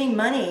saving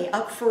money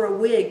up for a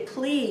wig,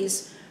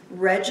 please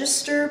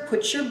register,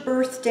 put your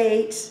birth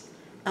date,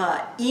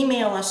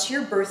 email us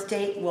your birth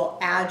date. We'll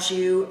add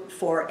you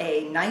for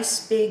a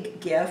nice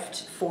big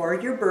gift for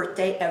your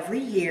birthday every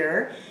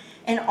year.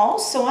 And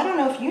also, I don't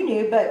know if you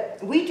knew, but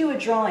we do a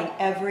drawing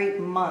every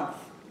month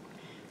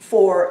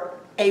for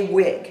a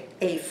wig,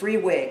 a free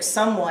wig.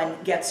 Someone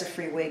gets a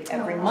free wig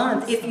every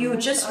month. If you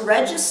just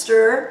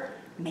register,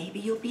 maybe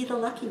you'll be the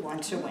lucky one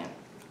to win.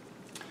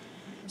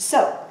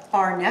 So,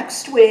 our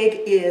next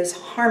wig is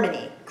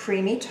Harmony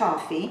Creamy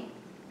Toffee.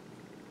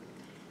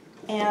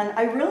 And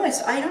I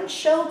realized I don't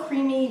show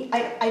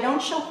I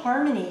don't show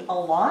Harmony a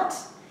lot,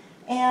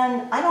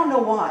 and I don't know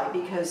why,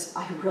 because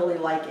I really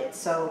like it.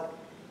 So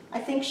I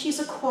think she's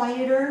a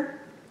quieter,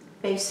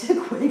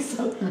 basic wig,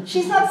 so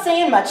she's not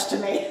saying much to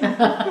me.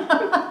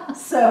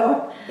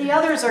 So the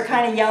others are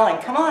kind of yelling,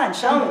 come on,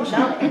 show me,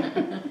 show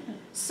me.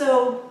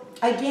 So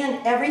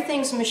Again,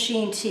 everything's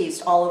machine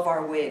teased, all of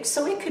our wigs,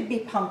 so it could be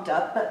pumped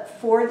up, but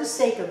for the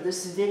sake of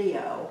this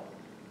video,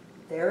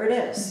 there it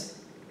is.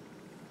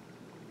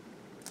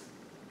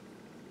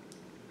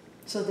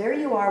 So there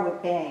you are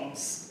with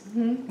bangs.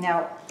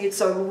 Now, it's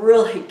a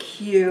really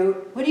cute,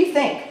 what do you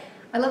think?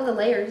 I love the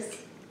layers.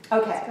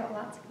 Okay. It's got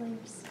lots of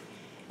layers.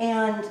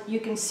 And you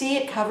can see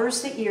it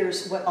covers the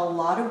ears, what a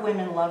lot of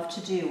women love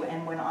to do,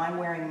 and when I'm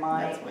wearing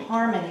my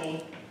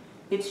harmony,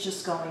 it's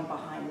just going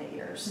behind the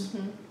ears.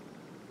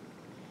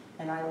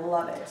 And I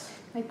love it.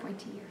 My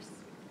pointy ears.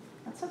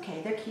 That's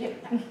okay, they're cute.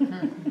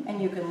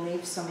 And you can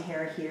leave some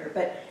hair here.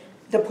 But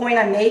the point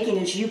I'm making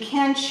is you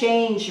can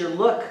change your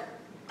look.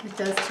 It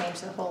does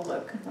change the whole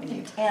look.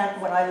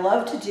 And what I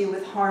love to do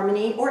with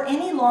harmony or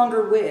any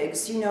longer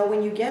wigs, you know,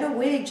 when you get a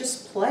wig,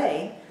 just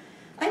play.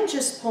 I'm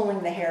just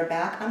pulling the hair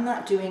back. I'm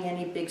not doing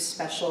any big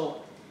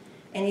special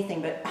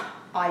anything, but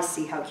I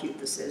see how cute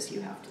this is.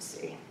 You have to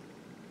see.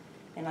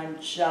 And I'm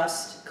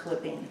just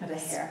clipping the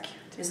hair.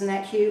 Isn't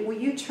that cute? Will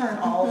you turn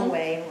all the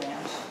way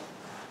around?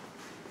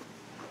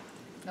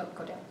 No,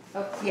 go down.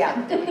 Oh,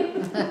 yeah.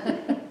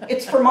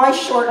 It's for my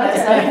shortness.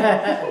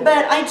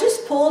 But I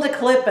just pulled a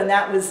clip and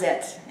that was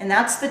it. And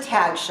that's the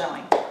tag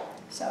showing.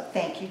 So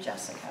thank you,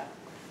 Jessica.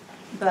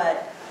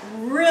 But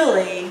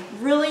really,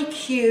 really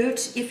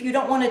cute. If you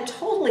don't want a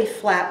totally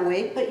flat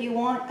wig, but you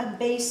want a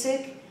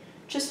basic,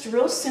 just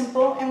real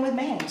simple and with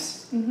bangs.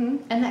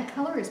 And that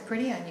color is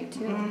pretty on you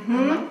too.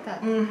 I like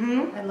that.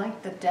 I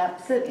like the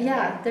depth.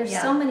 Yeah, there's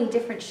so many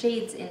different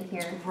shades in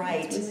here.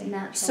 Right. It's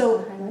natural.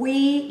 So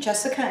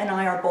Jessica and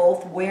I are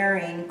both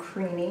wearing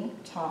creamy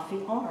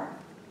toffee R.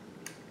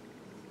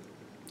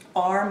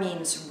 R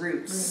means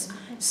roots.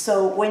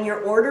 So when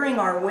you're ordering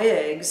our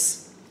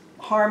wigs,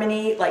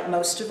 Harmony, like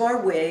most of our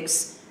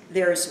wigs,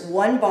 there's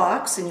one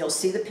box and you'll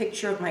see the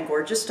picture of my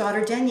gorgeous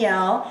daughter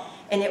Danielle,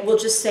 and it will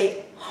just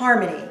say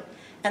Harmony.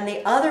 And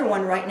the other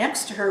one right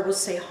next to her will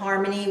say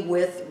Harmony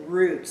with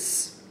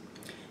Roots.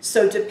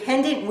 So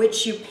depending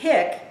which you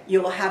pick,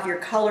 you'll have your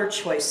color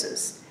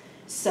choices.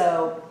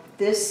 So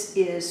this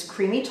is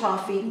creamy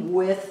toffee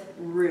with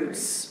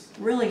roots.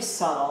 Really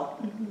subtle.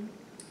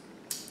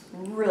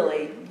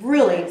 Really,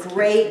 really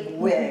great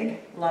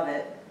wig. Love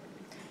it.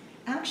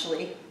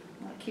 Actually,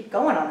 I'll keep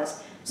going on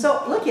this.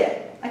 So look at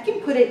it. I can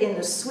put it in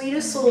the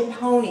sweetest little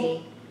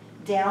pony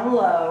down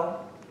low,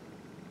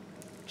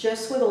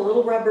 just with a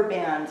little rubber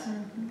band,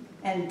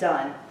 and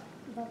done.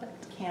 Love it.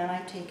 Can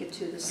I take it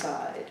to the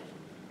side?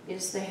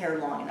 Is the hair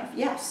long enough?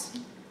 Yes.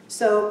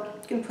 So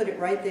you can put it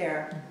right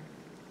there.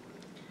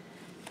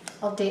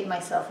 I'll date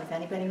myself if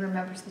anybody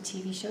remembers the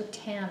TV show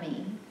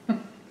Tammy.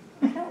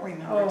 I don't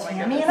remember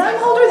Tammy, goodness. and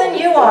I'm older than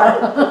you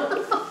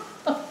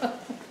are.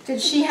 Did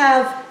she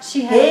have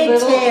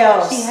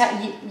pigtails? She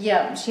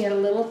had a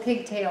little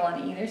pigtail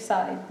on either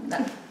side.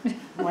 No.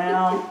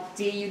 Well,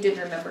 See, you did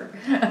remember.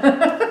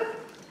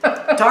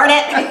 darn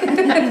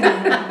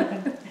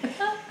it.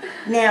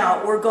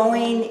 Now, we're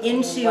going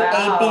into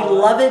a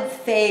beloved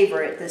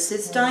favorite. This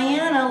is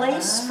Diana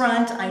Lace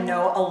Front. I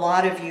know a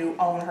lot of you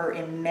own her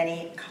in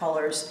many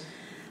colors.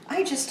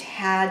 I just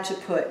had to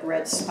put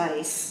Red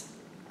Spice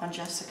on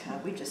Jessica.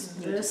 We just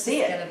need to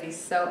see it. This is going to be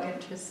so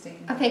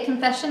interesting. Okay,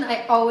 confession,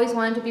 I always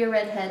wanted to be a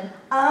redhead.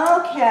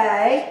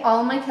 Okay.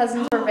 All my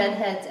cousins were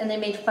redheads, and they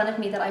made fun of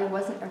me that I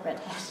wasn't a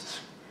redhead.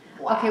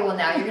 Wow. Okay, well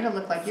now you're going to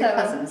look like your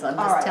cousins, I'm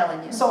just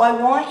telling you. So I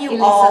want you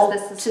Elise all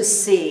says this is to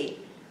see.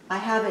 I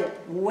have it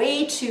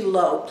way too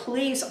low.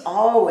 Please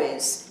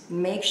always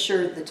make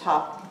sure the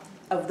top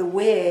of the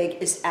wig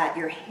is at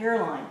your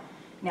hairline.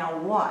 Now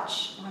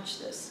watch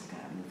this. I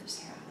gotta move this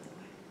hair out of the way.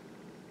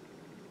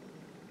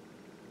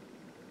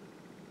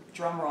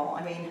 Drum roll.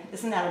 I mean,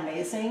 isn't that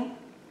amazing?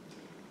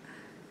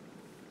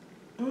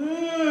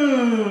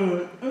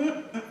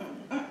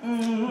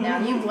 Now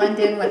you blend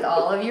in with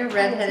all of your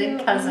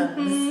redheaded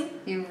cousins.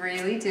 You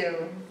really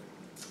do.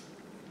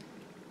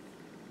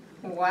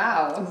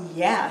 Wow.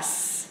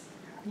 Yes.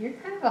 You're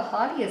kind of a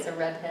hottie as a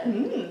redhead.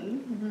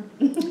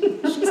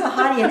 She's a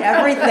hottie in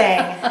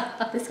everything.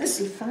 This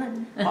could be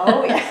fun.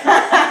 Oh,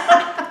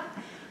 yeah.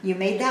 You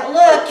made that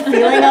look,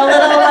 feeling a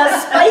little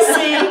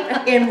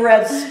spicy in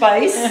Red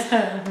Spice.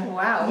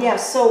 Wow. Yeah,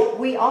 so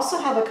we also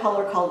have a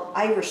color called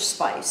Irish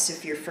Spice,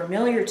 if you're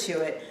familiar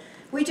to it.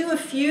 We do a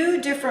few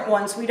different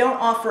ones. We don't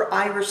offer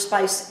Irish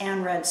Spice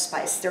and Red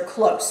Spice. They're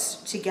close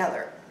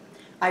together.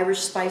 Irish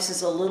Spice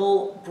is a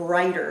little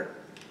brighter.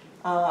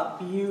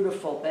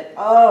 Beautiful, but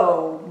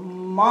oh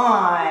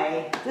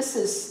my, this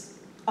is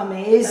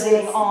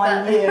amazing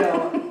on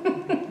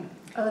you.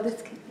 Oh,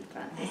 this could be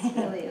fun. This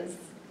really is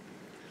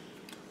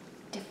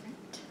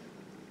different.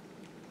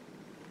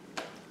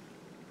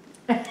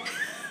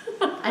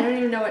 I don't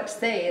even know what to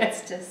say.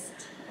 It's just...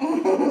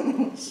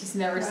 She's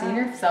never seen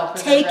herself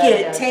as Take a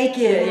redhead.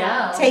 it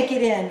Yeah. take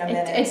it in a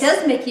minute. It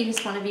does make you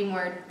just want to be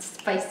more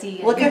spicy.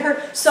 And Look at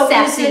her. So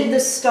sassy. is it the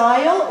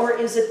style or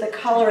is it the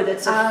color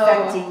that's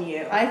affecting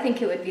you? I think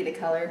it would be the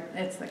color.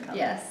 It's the color.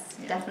 Yes,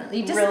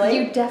 definitely. Really?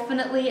 You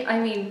definitely, I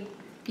mean,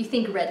 you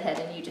think redhead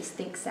and you just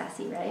think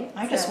sassy, right?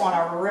 I just want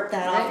to rip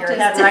that off your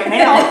Just- head right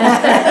now.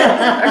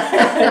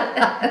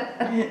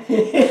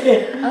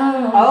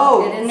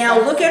 Oh, it is now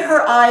sexy. look at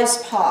her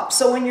eyes pop.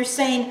 So when you're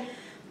saying,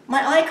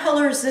 my eye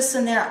color is this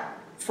and that,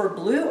 for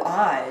blue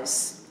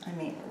eyes, I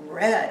mean,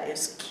 red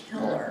is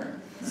killer.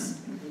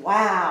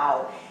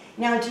 Wow.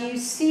 Now, do you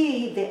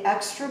see the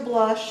extra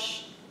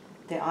blush,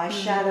 the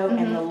eyeshadow,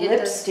 and the It does.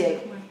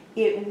 lipstick?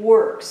 It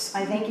works.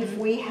 I think if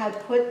we had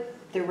put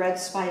the red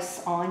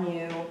spice on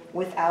you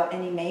without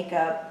any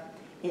makeup,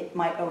 it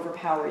might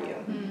overpower you.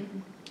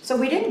 So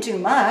we didn't do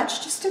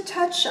much, just a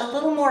touch, a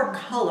little more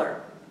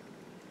color.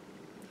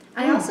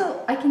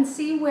 I can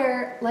see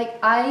where, like,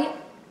 I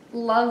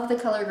love the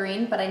color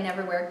green, but I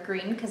never wear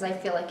green because I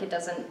feel like it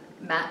doesn't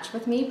match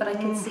with me, but I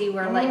can see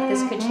where, like,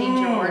 this could change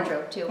your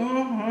wardrobe too.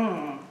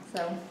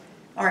 So,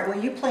 All right, well,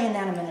 you play in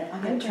that a minute.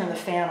 I'm going to turn the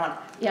fan on.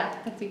 yeah,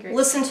 that'd be great.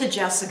 Listen to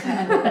Jessica.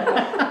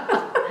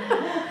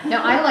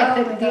 Now I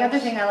like the other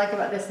thing I like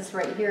about this is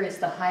right here is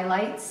the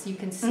highlights. You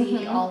can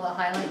see all the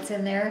highlights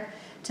in there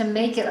to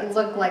make it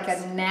look like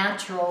a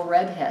natural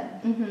redhead,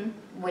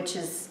 which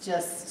is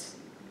just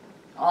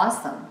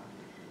awesome.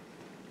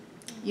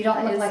 You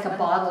don't look like a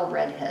bottle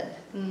redhead.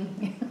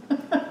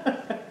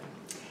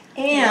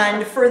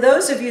 And for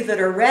those of you that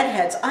are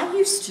redheads, I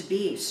used to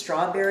be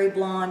strawberry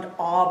blonde,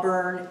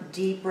 auburn,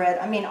 deep red.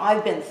 I mean,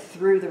 I've been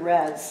through the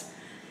reds.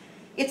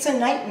 It's a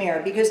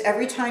nightmare because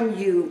every time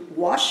you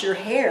wash your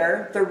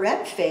hair, the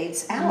red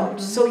fades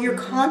out. So you're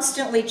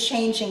constantly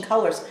changing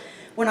colors.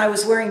 When I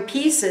was wearing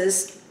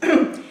pieces,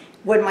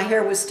 when my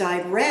hair was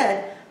dyed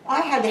red,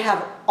 I had to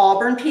have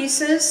auburn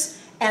pieces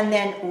and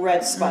then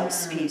red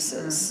spice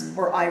pieces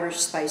or Irish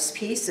spice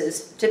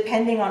pieces,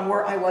 depending on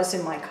where I was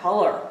in my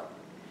color.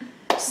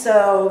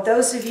 So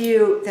those of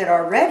you that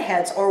are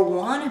redheads or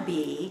want to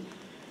be,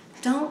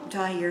 don't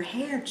dye your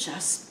hair,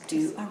 just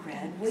do a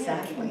red wig.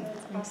 Exactly.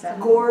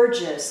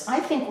 Gorgeous. I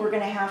think we're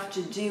going to have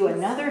to do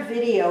another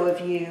video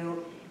of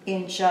you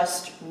in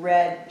just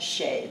red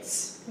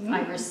shades.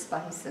 Irish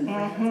spice and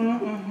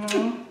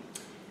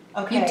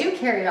Okay. You do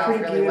carry it off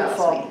Pretty really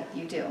beautiful. well, sweetie.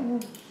 You do.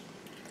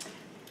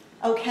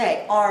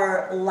 Okay,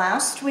 our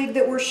last wig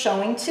that we're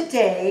showing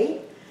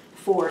today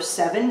for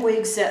 7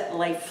 wigs that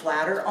lay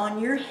flatter on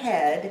your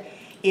head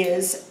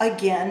is,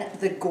 again,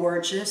 the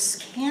gorgeous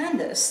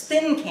Candice,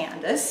 thin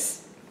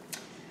Candice,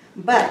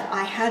 but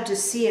I had to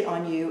see it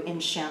on you in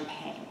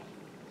champagne.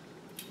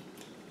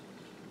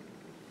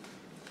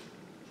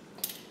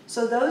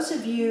 So those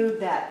of you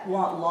that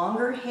want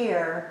longer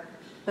hair,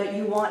 but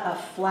you want a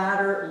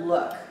flatter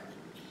look,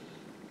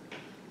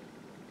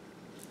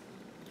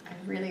 I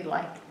really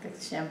like the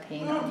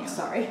champagne on you.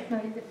 sorry.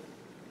 No, you're good.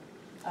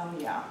 Oh,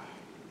 yeah.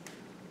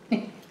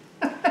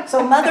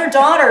 So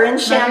mother-daughter in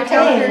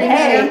champagne.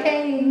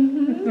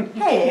 Hey,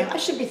 hey, I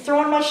should be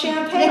throwing my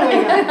champagne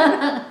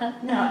away.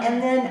 No,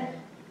 and then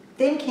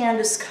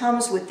Candice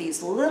comes with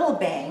these little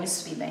bangs,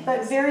 Wispy bangs.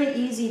 but very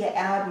easy to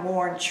add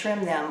more and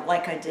trim them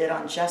like I did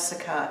on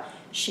Jessica.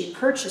 She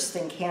purchased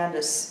Thin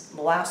Candice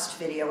last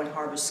video in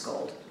Harvest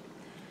Gold.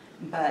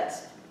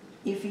 But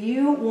if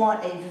you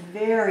want a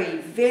very,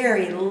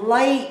 very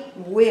light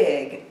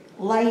wig,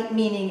 light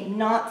meaning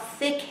not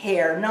thick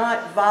hair,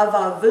 not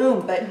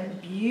va-va-voom,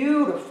 but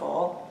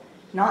beautiful,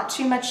 not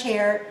too much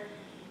hair,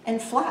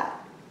 and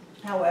flat.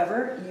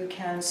 However, you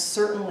can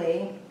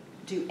certainly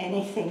do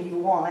anything you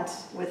want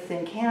with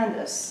Thin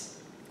Candice.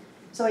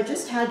 So I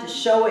just had to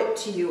show it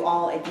to you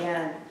all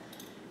again.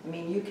 I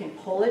mean, you can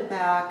pull it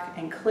back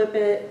and clip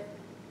it.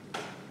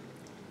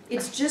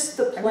 It's just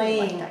the I really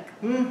plain.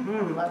 like that.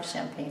 I love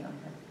champagne on her.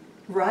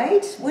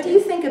 Right? What do you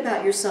think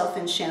about yourself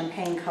in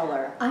champagne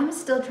color? I'm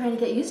still trying to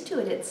get used to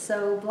it. It's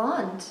so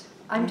blonde.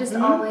 I'm just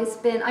always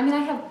been, I mean,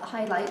 I have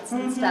highlights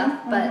and stuff,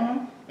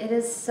 but it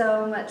is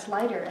so much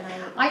lighter.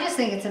 And I just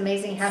think it's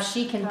amazing how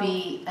she can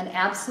be an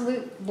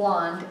absolute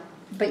blonde,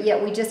 but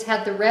yet we just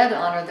had the red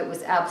on her that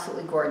was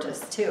absolutely gorgeous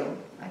too.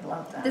 I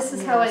love that. this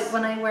is how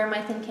when I wear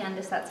my Thin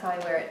Candice, that's how I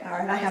wear it. All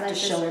right, I have to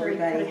just show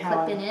everybody put a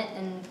how clip in it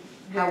and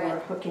how wear we're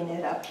it. hooking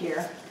it up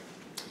here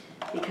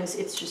because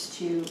it's just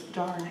too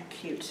darn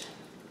cute.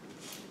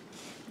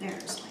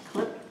 There's my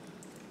clip.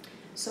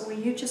 So will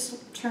you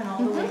just turn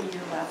all the way to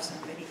your left so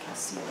everybody can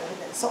see a little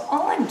bit. So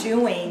all I'm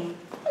doing,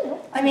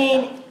 I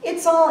mean,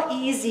 it's all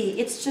easy.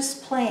 It's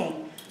just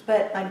playing.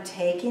 But I'm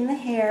taking the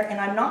hair and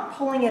I'm not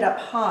pulling it up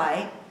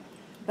high,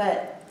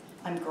 but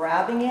I'm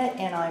grabbing it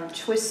and I'm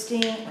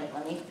twisting. Wait,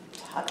 let me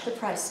tuck the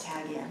price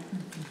tag in.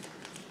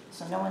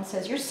 So no one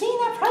says, you're seeing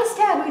that price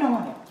tag, we don't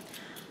want it.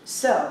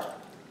 So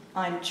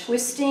I'm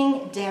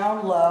twisting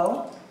down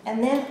low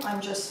and then I'm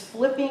just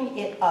flipping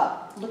it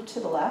up. Look to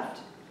the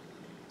left.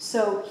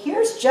 So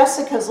here's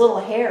Jessica's little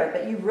hair,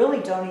 but you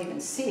really don't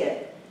even see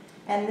it.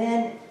 And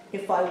then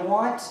if I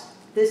want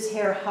this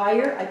hair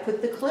higher, I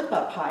put the clip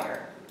up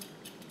higher.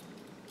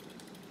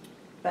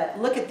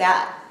 But look at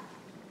that.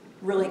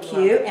 Really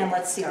cute. And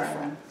let's see the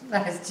front.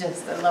 That is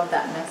just, I love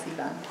that messy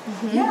bun.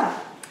 Yeah.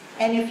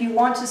 And if you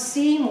want to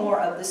see more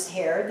of this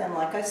hair, then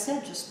like I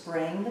said, just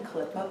bring the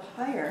clip up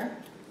higher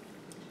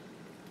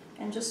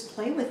and just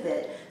play with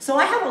it. So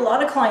I have a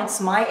lot of clients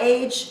my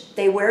age,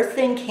 they wear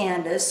Thin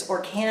Candice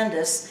or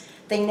Candice,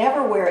 they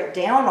never wear it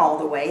down all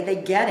the way. They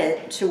get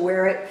it to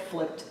wear it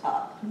flipped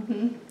up.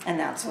 And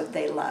that's what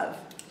they love.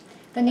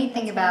 The neat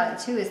thing about it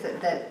too is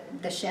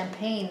that the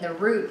champagne, the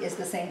root is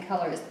the same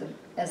color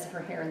as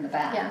her hair in the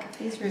back. Yeah,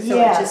 these roots. So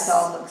it just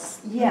all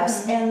looks.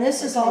 Yes, and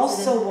this is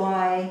also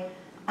why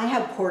I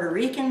have Puerto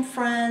Rican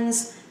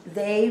friends.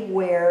 They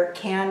wear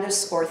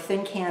Candice or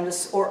thin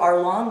Candice or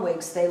our long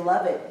wigs. They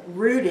love it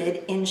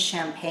rooted in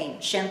champagne.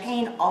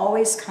 Champagne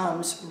always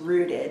comes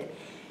rooted.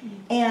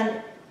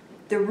 And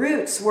the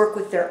roots work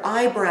with their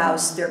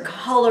eyebrows, their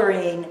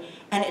coloring,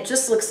 and it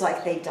just looks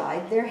like they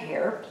dyed their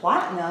hair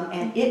platinum,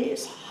 and it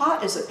is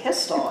hot as a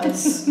pistol.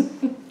 It's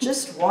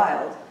just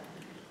wild.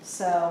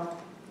 So,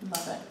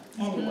 Love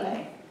it.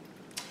 anyway.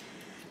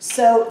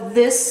 So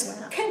this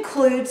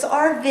concludes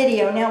our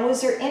video. Now,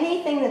 was there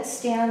anything that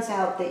stands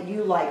out that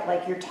you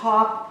like your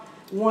top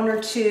one or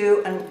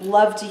two? And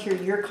love to hear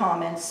your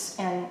comments.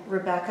 And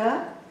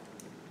Rebecca,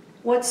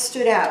 what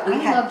stood out?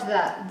 I loved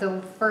that,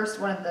 the first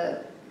one of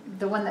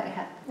the one that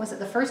had, was it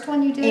the first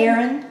one you did?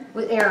 Aaron.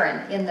 With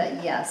Aaron in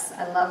the, yes,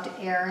 I loved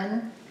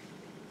Aaron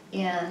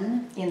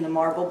in the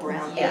marble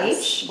brown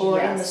Yes, H or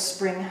in the yes.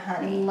 spring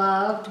honey.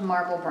 Loved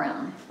marble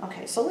brown.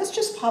 Okay, so let's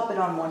just pop it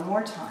on one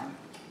more time.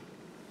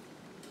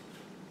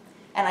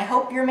 And I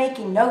hope you're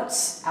making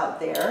notes out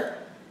there,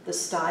 the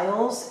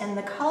styles and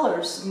the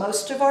colors.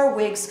 Most of our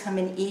wigs come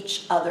in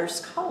each other's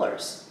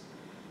colors.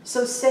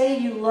 So say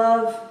you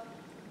love,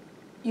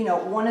 you know,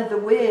 one of the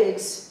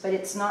wigs, but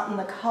it's not in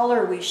the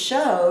color we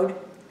showed,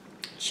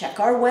 check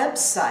our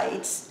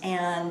website,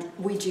 and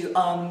we do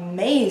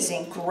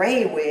amazing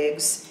gray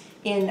wigs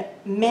in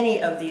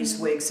many of these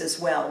wigs as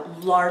well.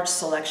 Large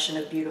selection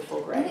of beautiful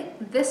I gray.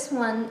 think this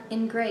one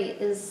in gray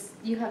is,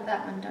 you have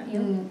that one, don't you?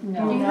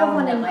 No, You have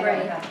one in I gray.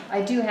 don't have.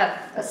 I do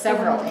have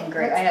several in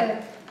gray. I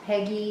That's have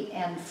Peggy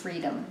and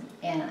Freedom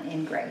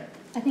in gray.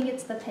 I think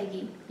it's the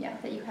Peggy,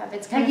 that you have.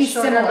 It's kind of Peggy's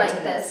shorter similar like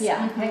to this.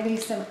 Yeah,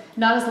 Peggy's similar.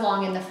 Not as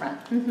long in the front.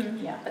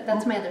 Yeah. But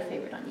that's my other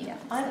favorite on you. Yeah.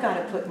 I've got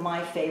to put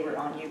my favorite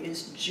on you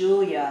is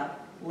Julia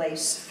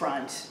lace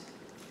front.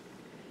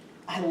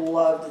 I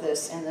loved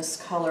this in this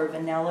color,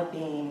 vanilla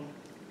bean.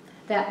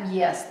 That,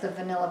 yes, the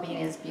vanilla bean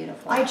is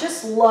beautiful. I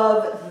just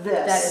love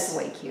this. That is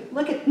way cute.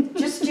 Look at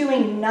just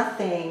doing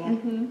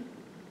nothing.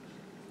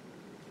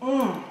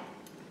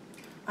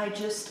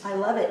 I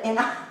love it. And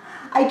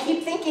I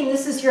keep thinking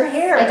this is your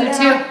hair. I do and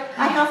too.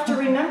 I have to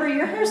remember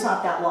your hair's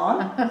not that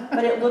long,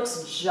 but it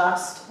looks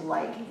just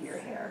like your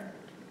hair.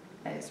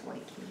 That is way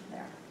cute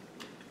there.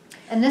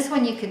 And this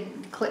one you could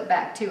clip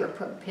back too, or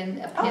put a pin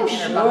in or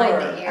behind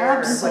the ear.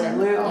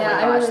 Absolutely. Oh Yeah, my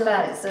I gosh, really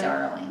that like is the-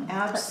 darling.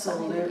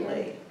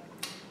 Absolutely.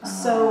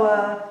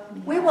 So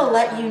we will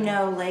let you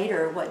know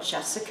later what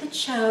Jessica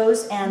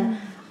chose, and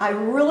I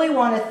really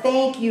want to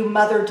thank you,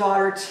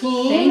 mother-daughter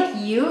team.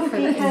 Thank you for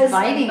Because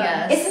inviting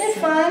us. Isn't it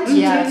fun to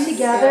Yes. do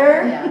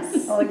together?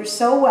 Yes. Oh, you're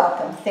so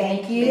welcome.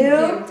 Thank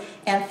you.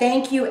 And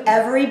thank you,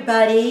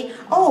 everybody.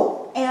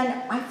 Oh, and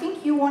I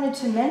think you wanted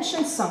to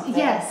mention something.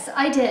 Yes,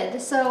 I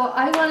did. So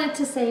I wanted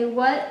to say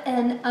what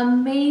an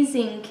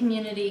amazing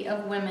community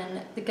of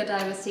women the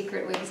Godiva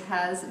Secret Wigs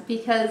has,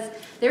 because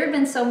there have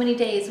been so many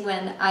days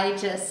when I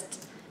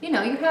just, you're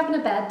having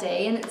a bad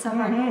day and it's a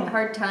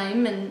hard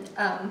time, and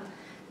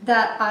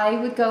that I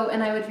would go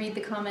and I would read the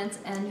comments,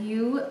 and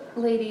you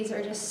ladies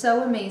are just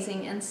so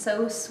amazing and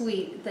so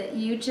sweet that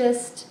you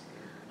just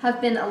have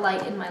been a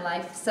light in my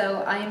life.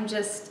 So I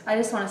just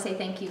want to say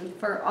thank you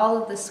for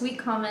all of the sweet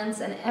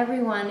comments, and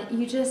everyone,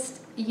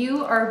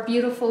 you are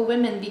beautiful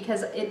women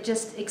because it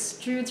just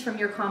extrudes from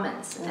your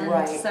comments. And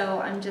Right.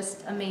 so I'm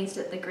just amazed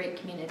at the great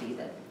community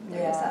that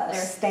there is out there.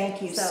 Yes,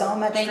 thank you So, so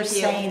much thank for you.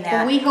 saying that.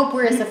 Well, we hope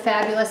we're as a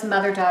fabulous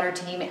mother-daughter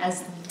team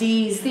as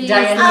these These-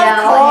 Danielle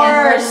Of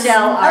and course,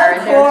 Rochelle are.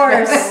 Of They're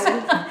course.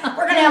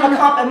 We're going to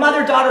have a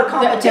mother-daughter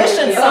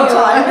competition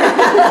sometime.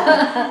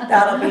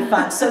 That'll be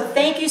fun. So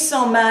thank you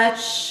so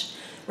much.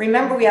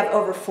 Remember, we have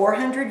over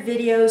 400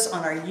 videos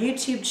on our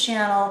YouTube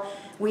channel.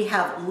 We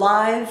have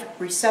live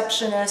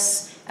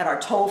receptionists at our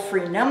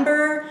toll-free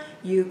number.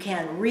 You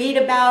can read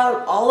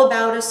all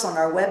about us on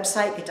our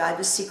website,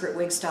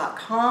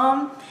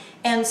 godivasecretwigs.com,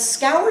 and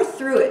scour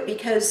through it,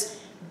 because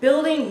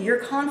building your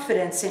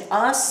confidence in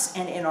us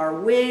and in our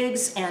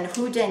wigs and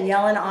who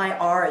Danielle and I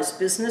are as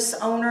business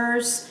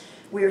owners.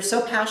 We are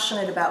so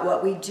passionate about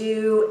what we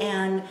do,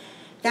 and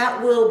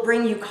that will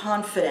bring you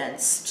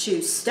confidence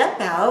to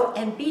step out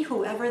and be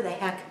whoever the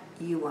heck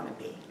you want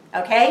to be.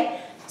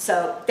 Okay?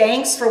 So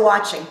thanks for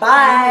watching.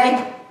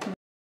 Bye.